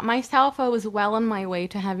I caught myself, I was well on my way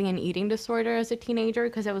to having an eating disorder as a teenager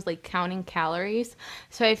because I was like counting calories.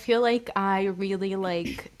 So I feel like I really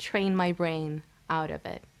like train my brain out of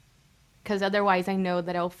it. Because otherwise I know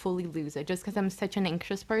that I'll fully lose it just because I'm such an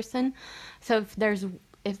anxious person. So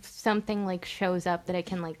if something like shows up that I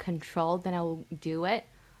can like control, then I'll do it.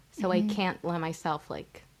 So I can't let myself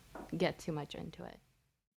like get too much into it.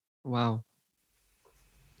 wow.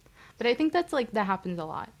 But I think that happens a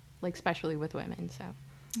lot, like especially with women. So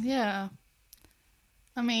yeah.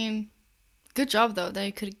 I mean, good job though that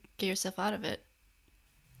you could get yourself out of it.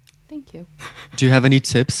 thank you. Do you have any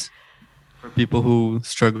tips for people who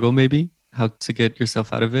struggle maybe how to get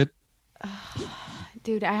yourself out of it?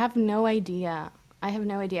 Dude, I have no idea.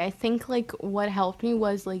 I think like what helped me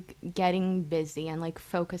was like getting busy and like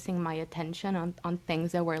focusing my attention on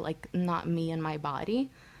things that were like not me and my body.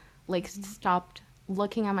 Like stopped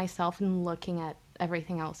looking at myself and looking at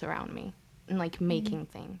everything else around me and like making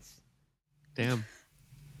things. Damn.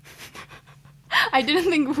 I didn't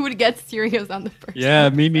think we would get serious on the first Yeah,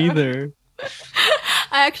 me neither.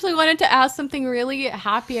 I actually wanted to ask something really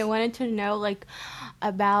happy. I wanted to know like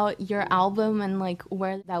about your album and like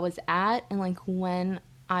where that was at and like when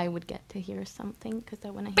I would get to hear something because I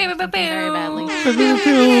want to hear something very badly.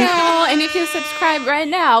 And if you subscribe right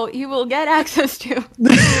now, you will get access to.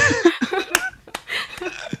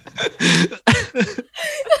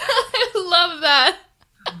 I love that.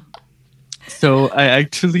 So I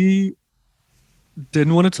actually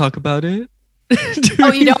didn't want to talk about it.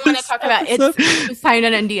 Oh, you don't want to talk about it? It's signed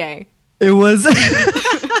an NDA. It was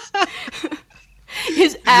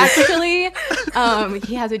He's actually,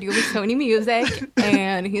 he has a deal with Sony Music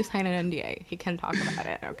and he signed an NDA. He can talk about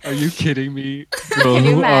it. Okay. Are you kidding me? Bro, Can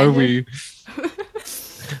you who are imagine? we?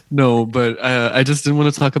 No, but I just didn't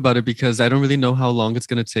want to talk about it because I don't really know how long it's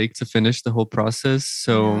going to take to finish the whole process.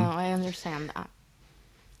 So, No, I understand that.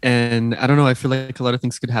 and I don't know, I feel like a lot of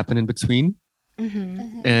things could happen in between.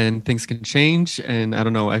 and things can change. And I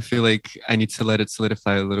don't know, I feel like I need to let it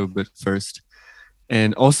solidify a little bit first.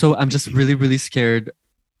 And also, I'm just really, really scared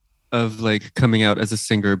of like coming out as a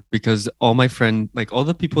singer because all my friend, like all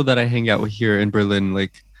the people that I hang out with here in Berlin,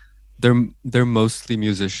 like they're mostly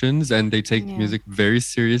musicians and they take music very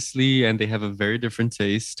seriously and they have a very different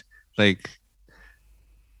taste, like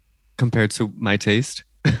compared to my taste.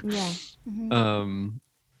 Yeah.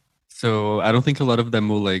 So I don't think a lot of them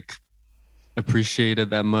will like appreciate it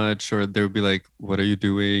that much, or they'll be like, what are you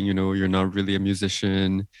doing? You know, you're not really a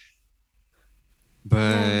musician.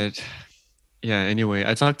 But yeah, anyway,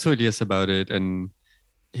 I talked to Elias about it and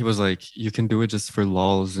he was like, you can do it just for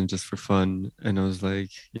lols and just for fun. And I was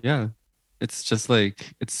like, yeah, it's just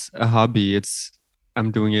like, it's a hobby.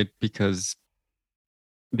 I'm doing it because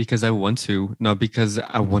I want to, not because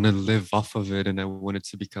I want to live off of it and I want it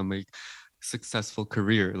to become a successful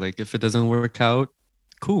career. Like if it doesn't work out,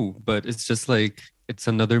 cool. But it's just like, it's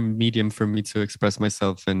another medium for me to express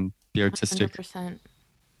myself and be artistic. 100%.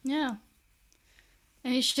 Yeah.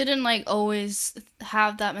 And you shouldn't like always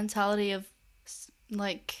have that mentality of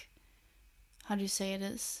like, how do you say it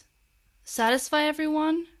is? Satisfy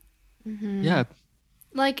everyone. Yeah.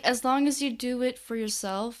 Like as long as you do it for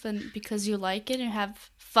yourself and because you like it and have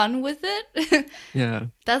fun with it. Yeah.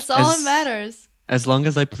 That's all that matters. As long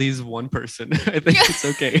as I please one person, I think it's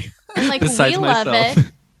okay. And like Besides we love myself.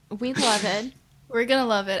 it. We love it. We're gonna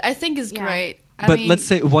love it. I think it's great. But let's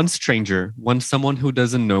say one stranger, someone who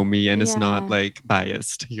doesn't know me and is not like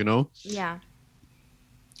biased, you know? Yeah.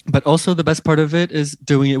 But also the best part of it is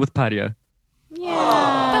doing it with Paria.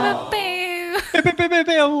 Yeah.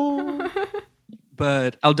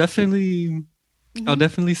 But I'll definitely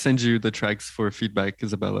send you the tracks for feedback,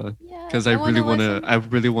 Isabella. Because I really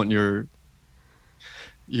want your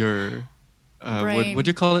what do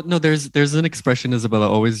you call it? No, there's an expression Isabella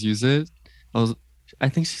always uses. I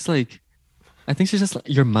think she's just like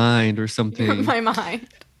your mind or something. My mind.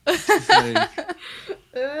 Like,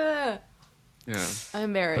 yeah. I'm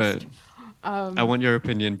embarrassed. But I want your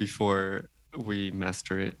opinion before we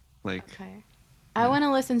master it. Like, okay. I want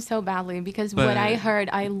to listen so badly because what I heard,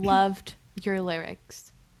 I loved your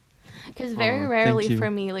lyrics. Because very rarely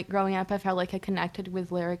for me, like growing up, I felt like I connected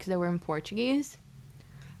with lyrics that were in Portuguese.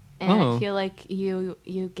 And I feel like you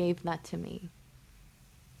gave that to me.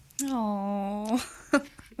 Oh.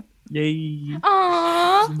 Yay.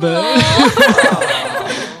 Aww.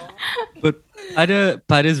 But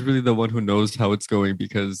Paria is really the one who knows how it's going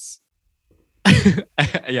because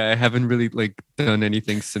I haven't really like done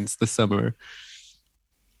anything since the summer.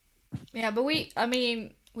 Yeah, but we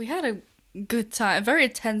had a good time, a very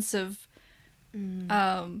intensive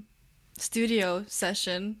studio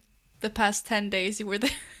session the past 10 days we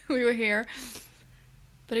were here.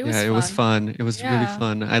 But it was fun. It was fun. It was really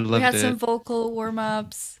fun. I loved it. We had some vocal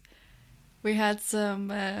warm-ups. We had some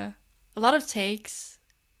a lot of takes.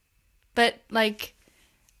 But like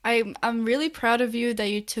I'm really proud of you that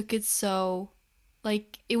you took it so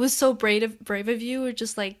like it was so brave of you to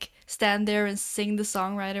just like stand there and sing the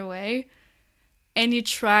song right away. And you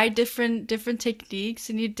tried different techniques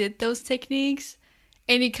and you did those techniques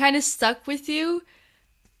and it kind of stuck with you.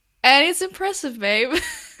 And it's impressive, babe.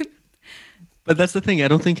 But that's the thing. I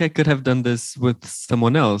don't think I could have done this with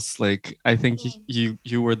someone else. Like, I think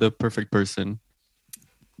you were the perfect person.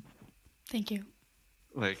 Thank you.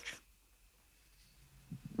 Like,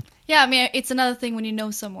 yeah, I mean, it's another thing when you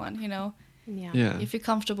know someone, you know? Yeah. If you're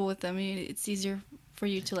comfortable with them, it's easier for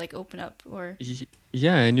you to, like, open up or...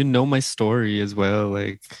 Yeah, and you know my story as well.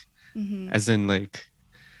 Like, as in, like,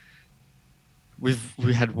 we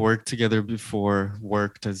had worked together before.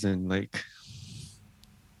 Worked as in, like...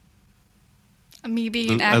 Me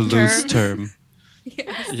being an actor. A loose term.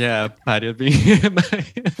 Yes. Yeah, Paria being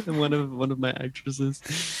one of my actresses.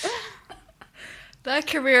 That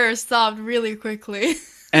career stopped really quickly.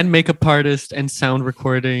 And makeup artist and sound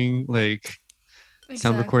recording, like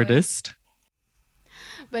sound Exactly. recordist.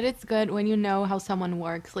 But it's good when you know how someone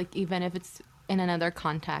works, like even if it's in another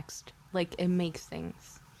context. Like it makes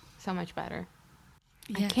things so much better.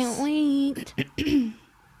 Yes. I can't wait.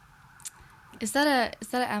 Is that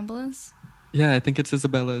an ambulance? Yeah, I think it's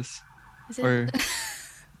Isabella's. Is it? Or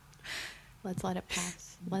Let's let it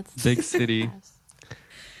pass. Let's Big City. pass.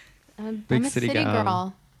 I'm Big a city city gal.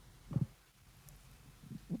 girl.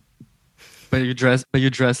 But you dress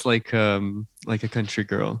like a country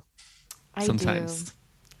girl. I Sometimes. do.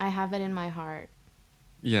 I have it in my heart.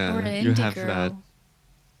 Yeah, Or an you indie have girl. that.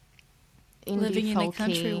 Indie Living in a folky.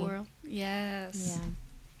 country world. Yes. Yeah.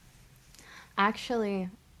 Actually,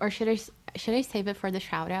 or should I save it for the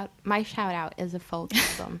shout out? My shout out is a folk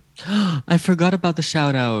album. I forgot about the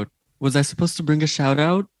shout out. Was I supposed to bring a shout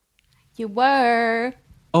out? You were.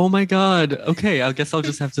 Oh my god. Okay, I guess I'll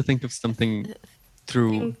just have to think of something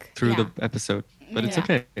through the episode. But it's Yeah.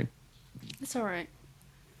 okay. It's all right.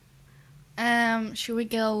 Should we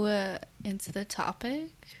go into the topic?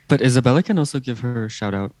 But Isabella can also give her a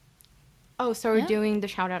shout out. Oh, so we're Yeah. doing the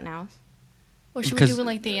shout out now. Or should we Because- do it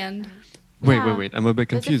like the end? Yeah. Wait. I'm a bit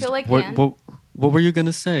Does it confused. feel like the what, end? what were you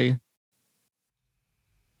gonna say?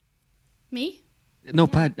 Me? No,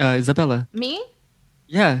 Pat, Isabella. Me?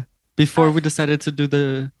 Yeah. Before we decided to do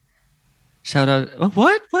the shout out.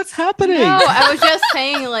 What? What's happening? No, I was just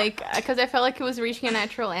saying, like, because I felt like it was reaching a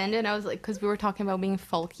natural end, and I was like, because we were talking about being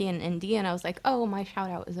folky and indie, and I was like, oh, my shout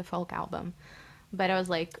out is a folk album. But I was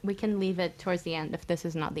like, we can leave it towards the end if this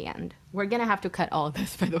is not the end. We're gonna have to cut all of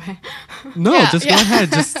this, by the way. No, Yeah, just yeah. go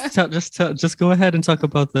ahead. Just go ahead and talk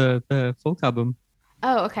about the folk album.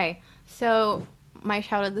 Oh, okay. So my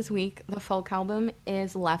shout out this week, the folk album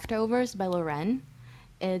is Leftovers by Loren.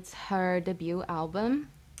 It's her debut album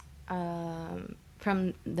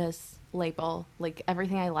from this label. Like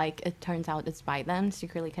everything I like, it turns out it's by them,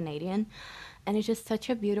 Secretly Canadian. And it's just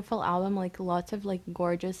such a beautiful album, like lots of like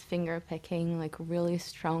gorgeous finger picking, like really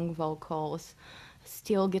strong vocals,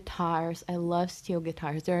 steel guitars. I love steel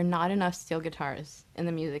guitars. There are not enough steel guitars in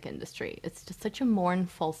the music industry. It's just such a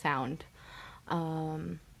mournful sound.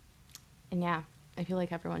 And yeah, I feel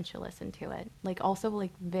like everyone should listen to it. Like also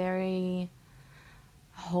like very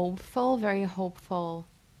hopeful, very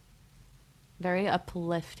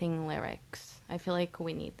uplifting lyrics. I feel like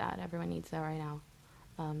we need that. Everyone needs that right now.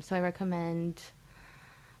 So I recommend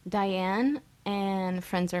Diane and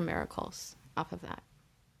Friends Are Miracles off of that.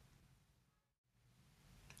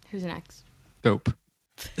 Who's next? Dope.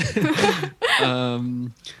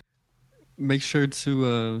 Make sure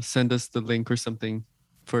to send us the link or something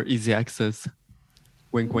for easy access.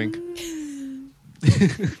 Wink, wink.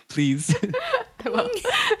 Please. Well,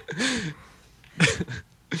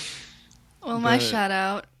 Well, my But- shout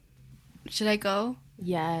out. Should I go?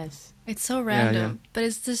 yes. It's so random, but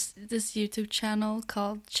it's this YouTube channel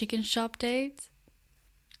called Chicken Shop Dates.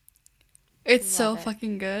 It's so Love it.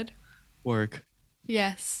 fucking good. Work.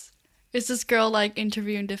 Yes. It's this girl like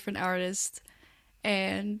interviewing different artists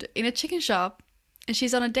and in a chicken shop, and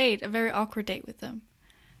she's on a date, a very awkward date with them.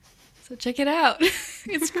 So check it out.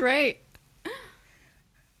 It's great.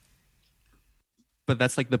 But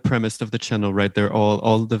that's like the premise of the channel, right? They're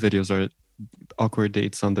all the videos are awkward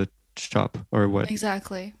dates on the shop or what?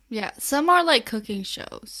 Exactly. Yeah. Some are like cooking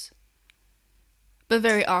shows, but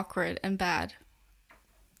very awkward and bad.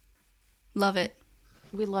 Love it.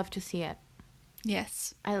 We love to see it.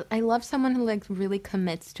 Yes. I love someone who like really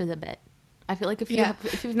commits to the bit. I feel like Yeah.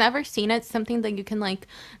 if you've never seen it, something that you can like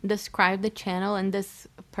describe the channel and this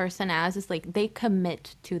person as is like they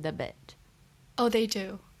commit to the bit. Oh, they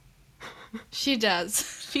do. She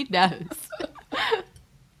does. She does.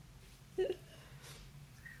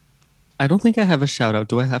 I don't think I have a shout out.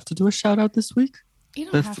 Do I have to do a shout out this week? You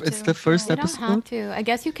don't have to. It's the first You don't have episode. to. I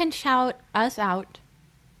guess you can shout us out.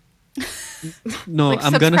 No, Like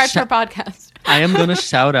I'm gonna. subscribe to our podcast. I am gonna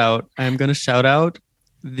shout out.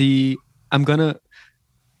 This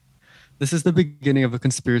is the beginning of a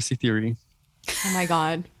conspiracy theory. Oh my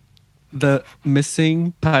god. The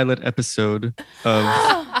missing pilot episode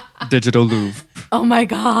of Digital Louvre. Oh my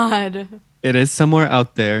god. It is somewhere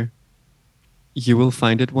out there. You will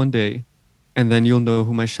find it one day, and then you'll know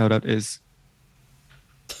who my shout out is.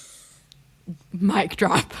 Mic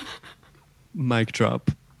drop. Mic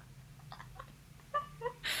drop.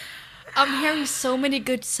 I'm hearing so many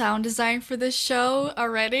good sound design for this show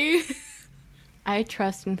already. I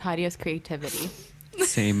trust in Padia's creativity.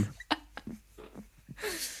 Same.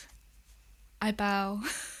 I bow.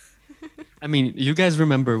 I mean, you guys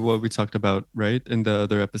remember what we talked about, right? In the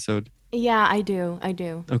other episode. Yeah, I do. I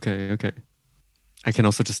do. Okay. I can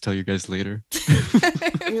also just tell you guys later.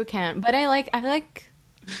 You can. But I like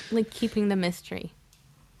keeping the mystery.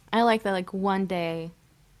 I like that like one day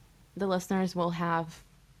the listeners will have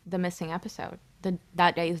the missing episode.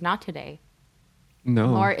 That day is not today. No.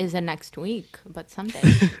 Nor is it next week, but someday.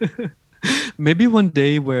 Maybe one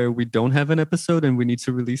day where we don't have an episode and we need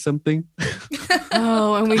to release something.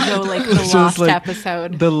 Oh, and we go like the Just lost like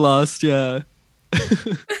episode. The lost, yeah.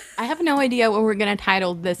 I have no idea what we're gonna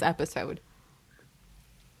title this episode.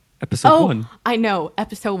 Episode 1. I know.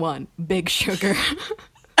 Episode 1, Big Sugar.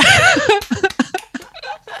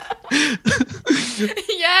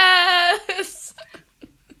 Yes.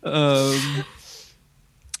 I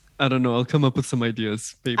don't know. I'll come up with some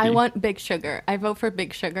ideas, baby. I want Big Sugar. I vote for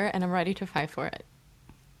Big Sugar, and I'm ready to fight for it.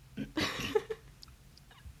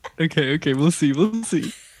 Okay. We'll see.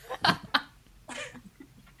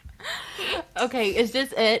 Okay, is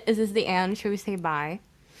this it? Is this the end? Should we say bye?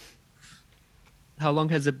 How long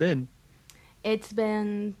has it been? It's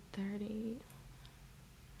been 30,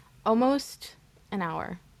 almost an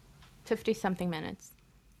hour, 50 something minutes.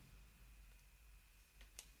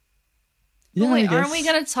 But Yeah, wait, I aren't we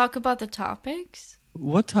guess. gonna talk about the topics?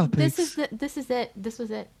 What topics? This is it. This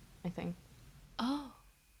was it, I think. Oh.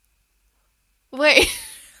 Wait.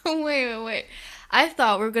 wait. I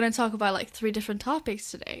thought we were gonna talk about like 3 different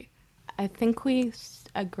topics today. I think we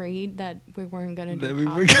agreed that we weren't gonna do That we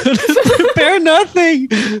were topics. gonna prepare nothing.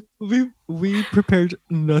 We prepared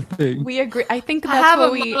nothing. We agree. I think I that's have what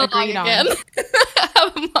a we monologue agreed again. on. I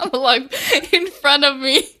have a monologue in front of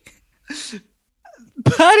me.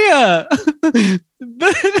 Paria!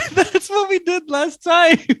 That's what we did last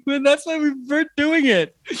time, and that's why we weren't doing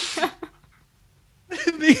it. Because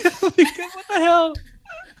what the hell?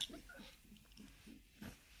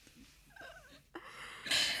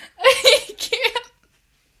 I can't.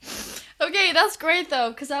 Okay, that's great though,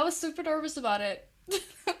 because I was super nervous about it.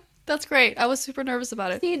 That's great. I was super nervous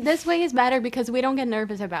about it. See, this way is better because we don't get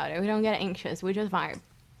nervous about it. We don't get anxious. We just vibe.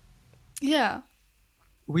 Yeah.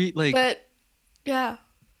 We like. But yeah.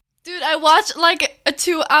 Dude, I watched like a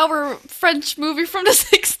 2-hour French movie from the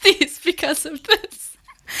 60s because of this.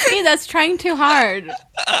 See, that's trying too hard.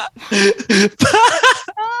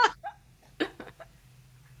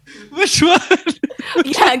 Which one?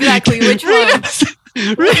 Yeah, exactly. Which one?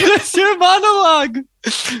 Read us your monologue.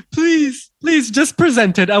 Please, just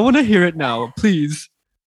present it. I want to hear it now. Please.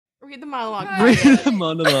 Read the monologue. Right. Read the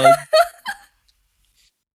monologue.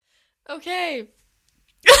 Okay.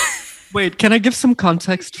 Wait, can I give some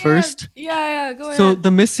context first? Yeah, go ahead. So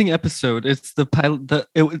the missing episode, it's the pilot.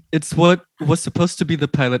 It's what was supposed to be the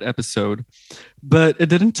pilot episode, but it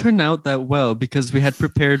didn't turn out that well because we had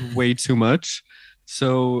prepared way too much.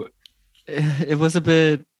 So it was a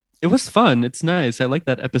bit. It was fun. It's nice. I like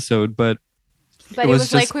that episode, but But It it was was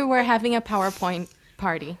just- like we were having a PowerPoint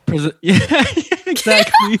party. yeah,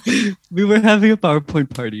 exactly. We were having a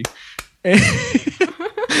PowerPoint party,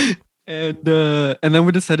 and then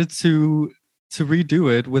we decided to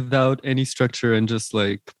redo it without any structure and just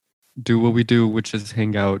like do what we do, which is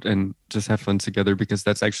hang out and just have fun together, because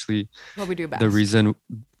that's actually What we do best. the reason.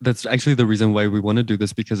 That's actually the reason why we want to do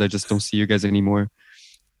this, because I just don't see you guys anymore,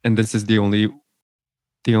 and this is the only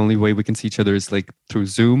way we can see each other is like through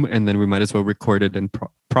Zoom, and then we might as well record it and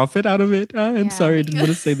profit out of it. I'm Yeah. sorry, I didn't want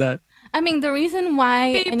to say that. I mean, the reason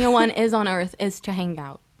why Beep. anyone is on Earth is to hang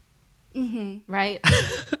out, Mm-hmm. right?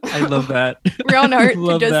 I love that. We're on Earth to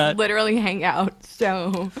Love just that. literally hang out.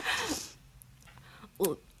 So,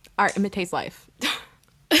 art imitates life.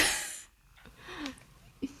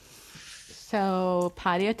 So,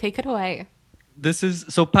 Padia, take it away. This is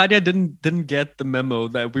so Padia didn't get the memo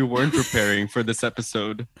that we weren't preparing for this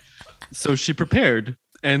episode. So she prepared,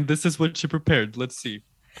 and this is what she prepared. Let's see.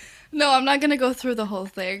 No, I'm not gonna go through the whole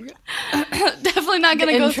thing. Definitely not The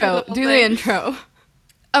gonna go through intro. the whole Do thing. the intro.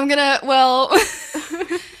 I'm gonna, well,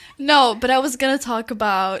 no, but I was gonna talk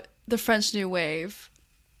about the French New Wave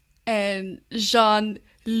and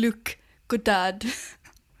Jean-Luc Godard,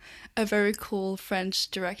 a very cool French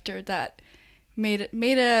director that made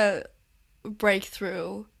a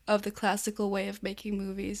breakthrough of the classical way of making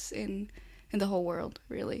movies in the whole world,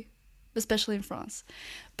 really, especially in France.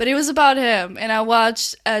 But it was about him, and I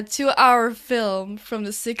watched a 2-hour film from the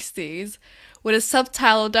 60s with a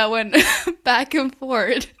subtitle that went back and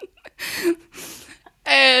forth.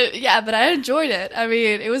 And yeah, but I enjoyed it. I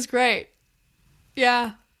mean, it was great.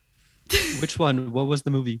 Yeah. Which one? What was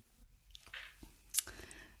the movie?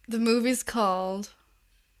 The movie's called,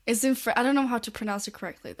 it's in I don't know how to pronounce it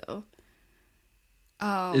correctly though.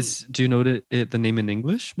 Do you know the name in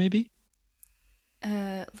English? Maybe.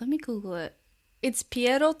 Let me Google it. It's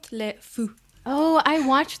Pierrot le Fou. Oh, I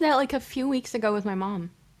watched that like a few weeks ago with my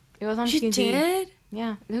mom. It was on You TV. did?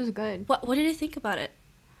 Yeah, it was good. What did you think about it?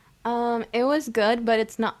 It was good, but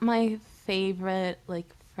it's not my favorite like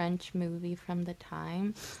French movie from the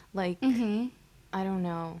time. Like, Mm-hmm. I don't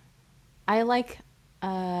know. I like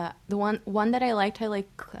the one that I liked. I like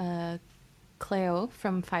Cleo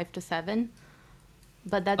from 5 to 7,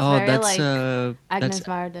 but that's Oh, very that's like Agnes that's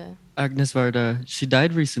Varda. Agnes Varda. She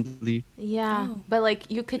died recently. Yeah, Oh. but like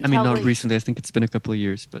you could I mean, tell. not like, recently. I think it's been a couple of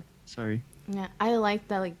years, but sorry. Yeah, I like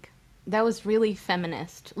that. Like that was really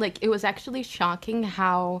feminist. Like it was actually shocking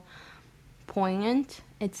how poignant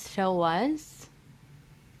it still was,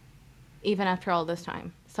 even after all this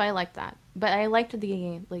time. So I liked that. But I liked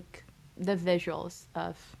the visuals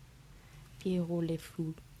of Pierrot le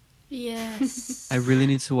Fou. Yes. I really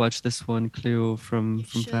need to watch this one, Cleo, from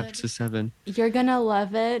You 5 should. to 7. You're gonna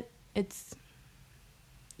love it. It's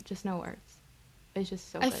just no words. It's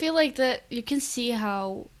just so I good. feel like that you can see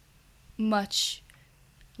how much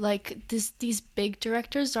like these big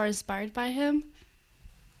directors are inspired by him,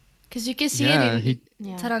 because you can see it Yeah, in he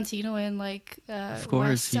Yeah. Tarantino and like of course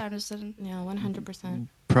Wes he Anderson. Yeah, 100%.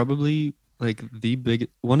 probably like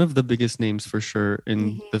one of the biggest names for sure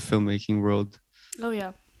in the filmmaking world. Oh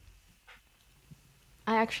yeah.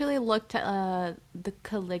 I actually looked at the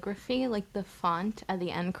calligraphy, like the font at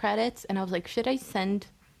the end credits, and I was like, should I send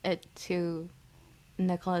it to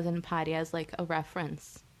Nicholas and Patty as like a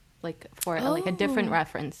reference, like for like a different Oh.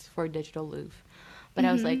 reference for Digital Louvre? But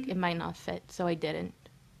I was like, it might not fit, so I didn't.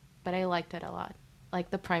 But I liked it a lot, like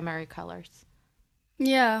the primary colors.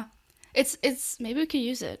 Yeah. It's maybe we could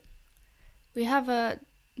use it. We have a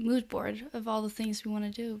mood board of all the things we want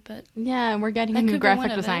to do, but Yeah, and we're getting That a new could be one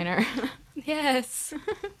graphic of it. designer. yes.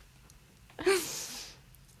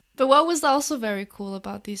 But what was also very cool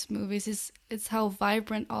about these movies is it's how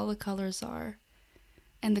vibrant all the colors are,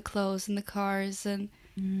 and the clothes and the cars and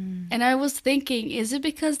I was thinking, is it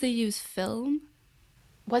because they use film?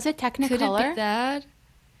 Was it Could it be Technicolor? that?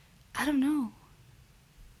 I don't know.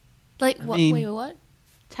 Like I what? mean- Wait, what?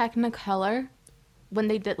 Technicolor, when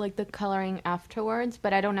they did like the coloring afterwards,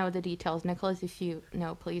 but I don't know the details. Nicholas, if you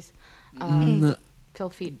know, please feel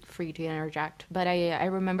free to interject. But I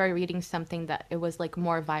remember reading something that it was like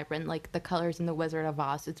more vibrant, like the colors in The Wizard of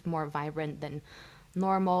Oz. It's more vibrant than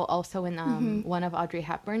normal. Also in one of Audrey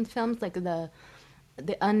Hepburn's films, like the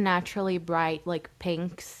unnaturally bright like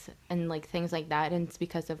pinks and like things like that, and it's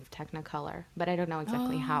because of Technicolor. But I don't know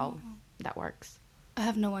exactly how that works. I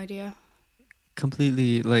have no idea.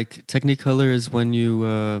 Completely, like Technicolor is when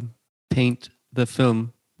you paint the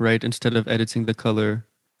film, right? Instead of editing the color,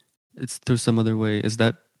 it's through some other way.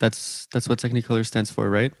 That's what Technicolor stands for,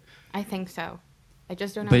 right? I think so. I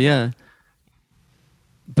just don't know. But yeah,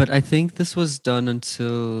 but I think this was done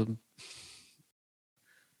until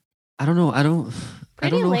I don't know. I don't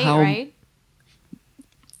Pretty know late, how. right?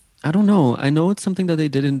 I don't know. I know it's something that they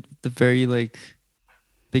did in the very like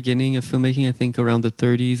beginning of filmmaking. I think around the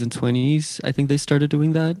 30s and 20s. I think they started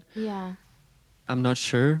doing that. Yeah. I'm not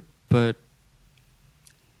sure, but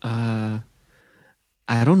uh,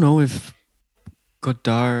 I don't know if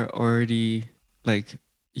Godard already like.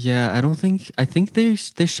 Yeah, I don't think. I think they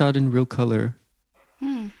shot in real color.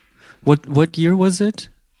 Hmm. What year was it?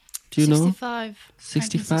 Do you know? 65.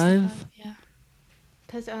 65? 1965, yeah.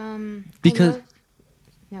 Because Because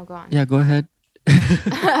no, go on. yeah, go ahead.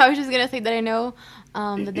 I was just gonna say that I know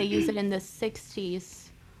that they used it in the '60s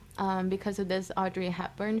because of this Audrey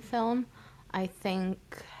Hepburn film. I think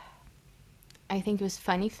it was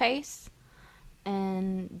Funny Face,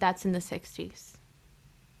 and that's in the '60s.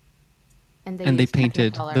 And they And they used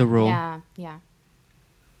painted Technicolor. the role. Yeah, yeah.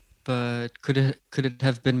 But could it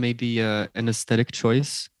have been maybe an aesthetic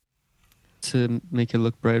choice to make it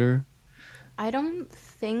look brighter? I don't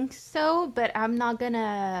think so, but I'm not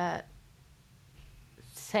gonna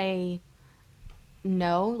say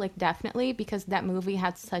no, like definitely, because that movie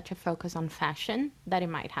had such a focus on fashion that it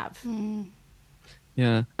might have.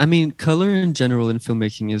 Yeah. I mean, color in general in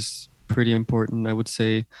filmmaking is pretty important, I would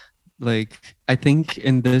say. Like, I think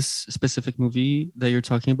in this specific movie that you're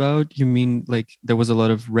talking about, you mean like there was a lot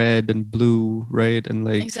of red and blue, right? And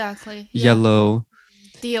like Exactly. Yeah. yellow.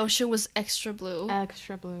 The ocean was extra blue.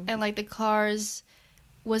 Extra blue. And like the cars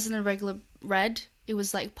wasn't a regular red. It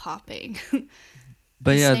was like popping.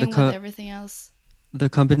 But yeah, Same with everything else. the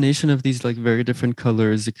combination of these like very different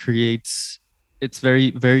colors, it's very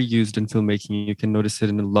very used in filmmaking. You can notice it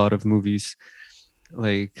in a lot of movies,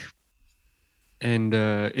 like, and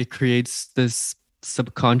it creates this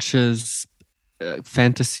subconscious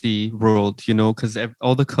fantasy world, you know, because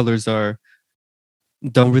all the colors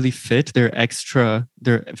don't really fit. They're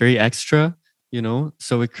very extra, you know,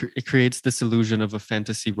 so it creates this illusion of a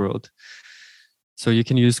fantasy world. So you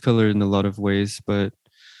can use color in a lot of ways, but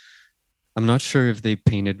I'm not sure if they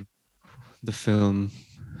painted the film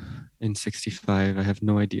in 65. I have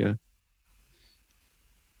no idea.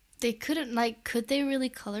 They couldn't, like, could they really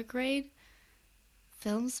color grade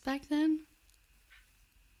films back then?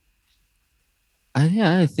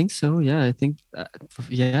 Yeah, I think so. Yeah, I think,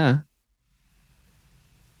 yeah.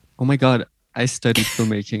 Oh my God, I studied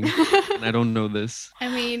filmmaking and I don't know this. I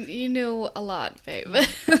mean, you knew a lot, babe.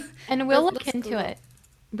 And we'll Let's look into Google. it.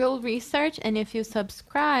 We'll research, and if you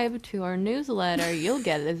subscribe to our newsletter, you'll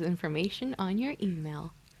get this information on your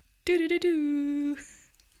email. Do.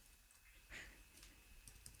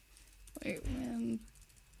 Wait, man.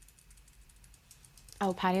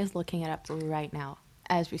 Oh, Patty is looking it up right now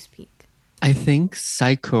as we speak. I think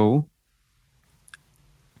Psycho.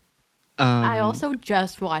 I also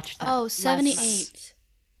just watched that. Oh, last night. 78.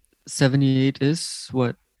 78 is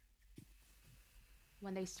what?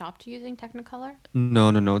 When they stopped using Technicolor?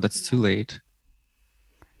 No, that's too late.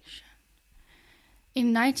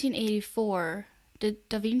 In 1984, the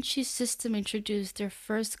Da Vinci system introduced their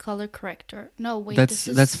first color corrector. No, wait,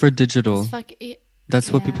 That's for digital.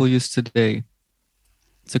 That's what Yeah. people use today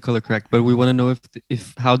to color correct. But we want to know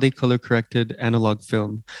if how they color corrected analog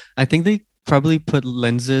film. I think they probably put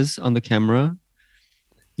lenses on the camera,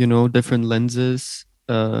 different lenses,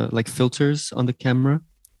 like filters on the camera,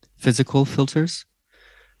 physical filters.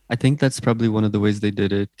 I think that's probably one of the ways they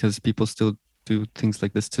did it, because people still do things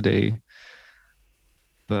like this today.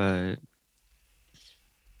 But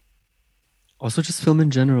also just film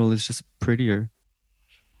in general is just prettier.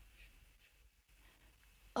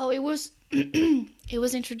 Oh, it was it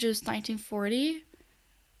was introduced 1940,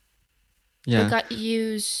 Yeah. but got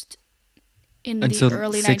used in Until the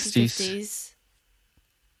early 60s. 1950s.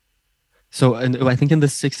 So, and I think in the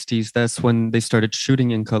 60s, that's when they started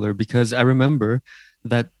shooting in color, because I remember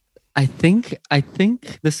that I think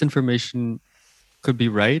this information could be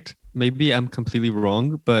right. Maybe I'm completely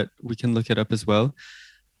wrong, but we can look it up as well.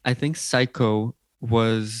 I think Psycho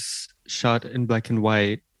was shot in black and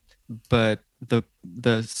white, but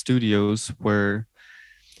the studios were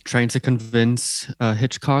trying to convince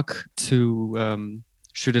Hitchcock to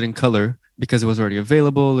shoot it in color because it was already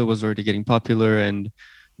available, it was already getting popular, and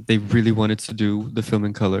they really wanted to do the film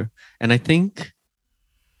in color. And I think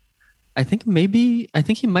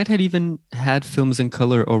he might have even had films in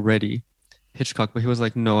color already, Hitchcock, but he was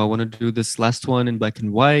like, no, I want to do this last one in black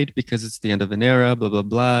and white because it's the end of an era, blah blah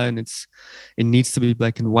blah, and it needs to be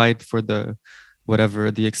black and white for the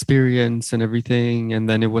the experience and everything. And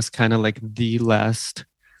then it was kind of like the last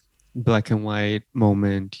black and white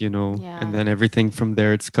moment, Yeah. and then everything from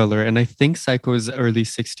there it's color. And I think Psycho is early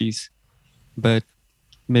 60s, but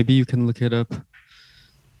maybe you can look it up.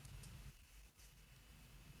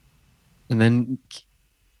 And then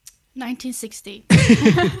 1960.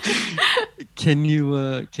 can you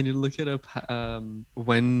look it up,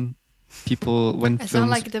 when I films, sound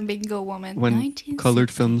like the bingo woman. when 1960.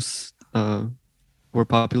 colored films were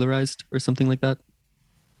popularized or something like that?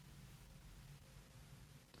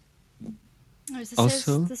 It says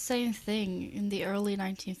Also- the same thing in the early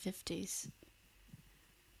 1950s.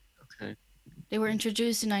 Okay. They were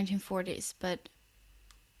introduced in 1940s, but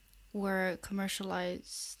were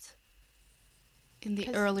commercialized in the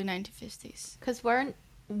 'Cause- early 1950s. Because weren't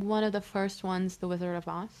one of the first ones The Wizard of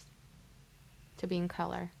Oz to be in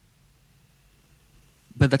color?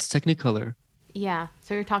 But that's Technicolor. Yeah.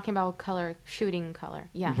 So you're talking about color, shooting color.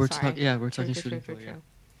 Yeah. We're sorry. we're True, talking true, shooting true, color, true, yeah.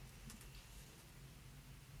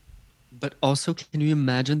 But also, can you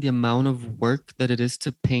imagine the amount of work that it is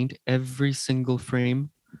to paint every single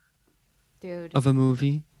frame Dude, of a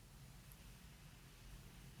movie?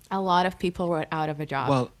 a lot of people were out of a job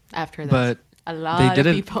Well, after this. but a lot of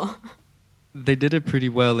didn't- people. they did it pretty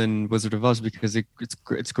well in Wizard of Oz because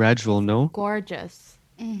it's gradual, no? Gorgeous.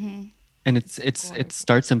 Mm-hmm. And it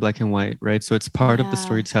starts in black and white, right? So it's part of the Yeah.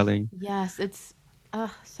 storytelling. Yes, it's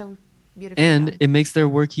so beautiful. And it makes their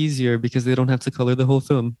work easier because they don't have to color the whole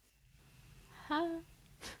film.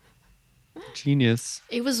 Genius.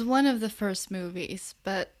 It was one of the first movies,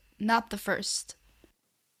 but not the first.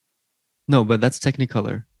 No, but that's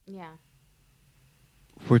Technicolor. Yeah.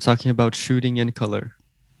 We're talking about shooting in color.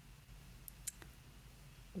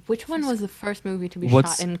 Which one was the first movie to be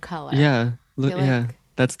What's- shot in color? Yeah, look, feel like- yeah,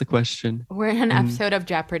 that's the question. We're in an episode of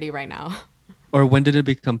Jeopardy right now. Or when did it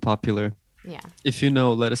become popular? Yeah. If you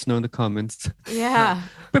know, let us know in the comments. Yeah.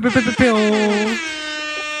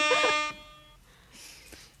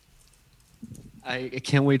 I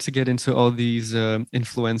can't wait to get into all these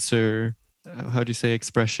influencer, how do you say,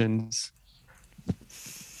 expressions.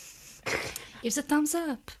 Gives a thumbs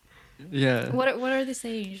up. Yeah. What are they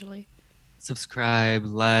saying usually? Subscribe,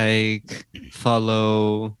 like,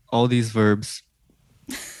 follow, all these verbs.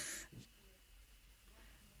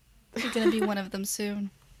 You're gonna be one of them soon.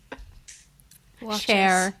 Watch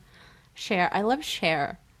Share. us. Share. I love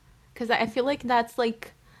share. Because I feel like that's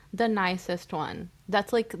like the nicest one.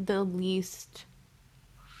 That's like the least.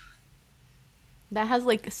 That has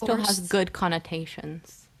like still has Forced. good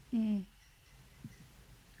connotations. Mm.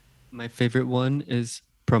 My favorite one is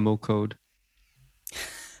promo code.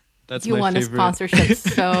 That's You my want a favorite. sponsorship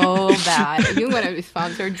so bad. You want to be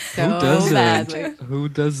sponsored so Who doesn't? badly. Who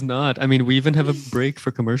does not? I mean, we even have a break for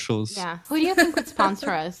commercials. Yeah. Who do you think would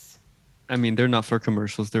sponsor us? I mean, they're not for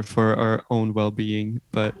commercials, they're for our own well-being,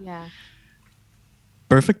 but Yeah.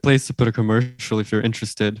 perfect place to put a commercial if you're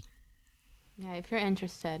interested. Yeah, if you're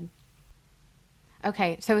interested.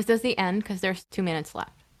 Okay, so is this the end? Because there's 2 minutes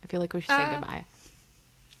left. I feel like we should say goodbye.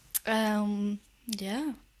 Yeah.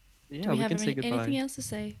 Yeah, Do we we have can say anything goodbye. else to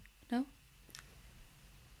say? No?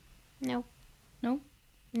 No, No?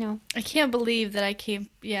 no. I can't believe that I came.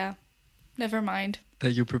 Yeah. Never mind.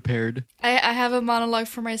 That you prepared. I have a monologue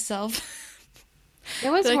for myself It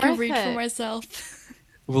was that I can worth read for it. myself.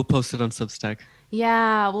 We'll post it on Substack.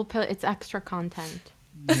 Yeah, we'll put it's extra content.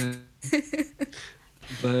 Yeah.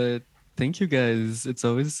 But thank you guys. It's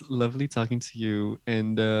always lovely talking to you.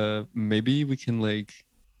 And maybe we can like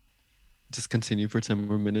just continue for 10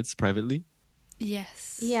 more minutes privately.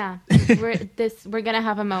 Yes. Yeah, we're gonna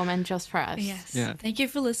have a moment just for us. Yes. Yeah. Thank you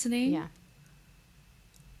for listening. Yeah.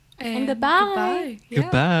 And goodbye. Goodbye. Yeah.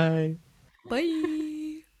 Goodbye. Bye.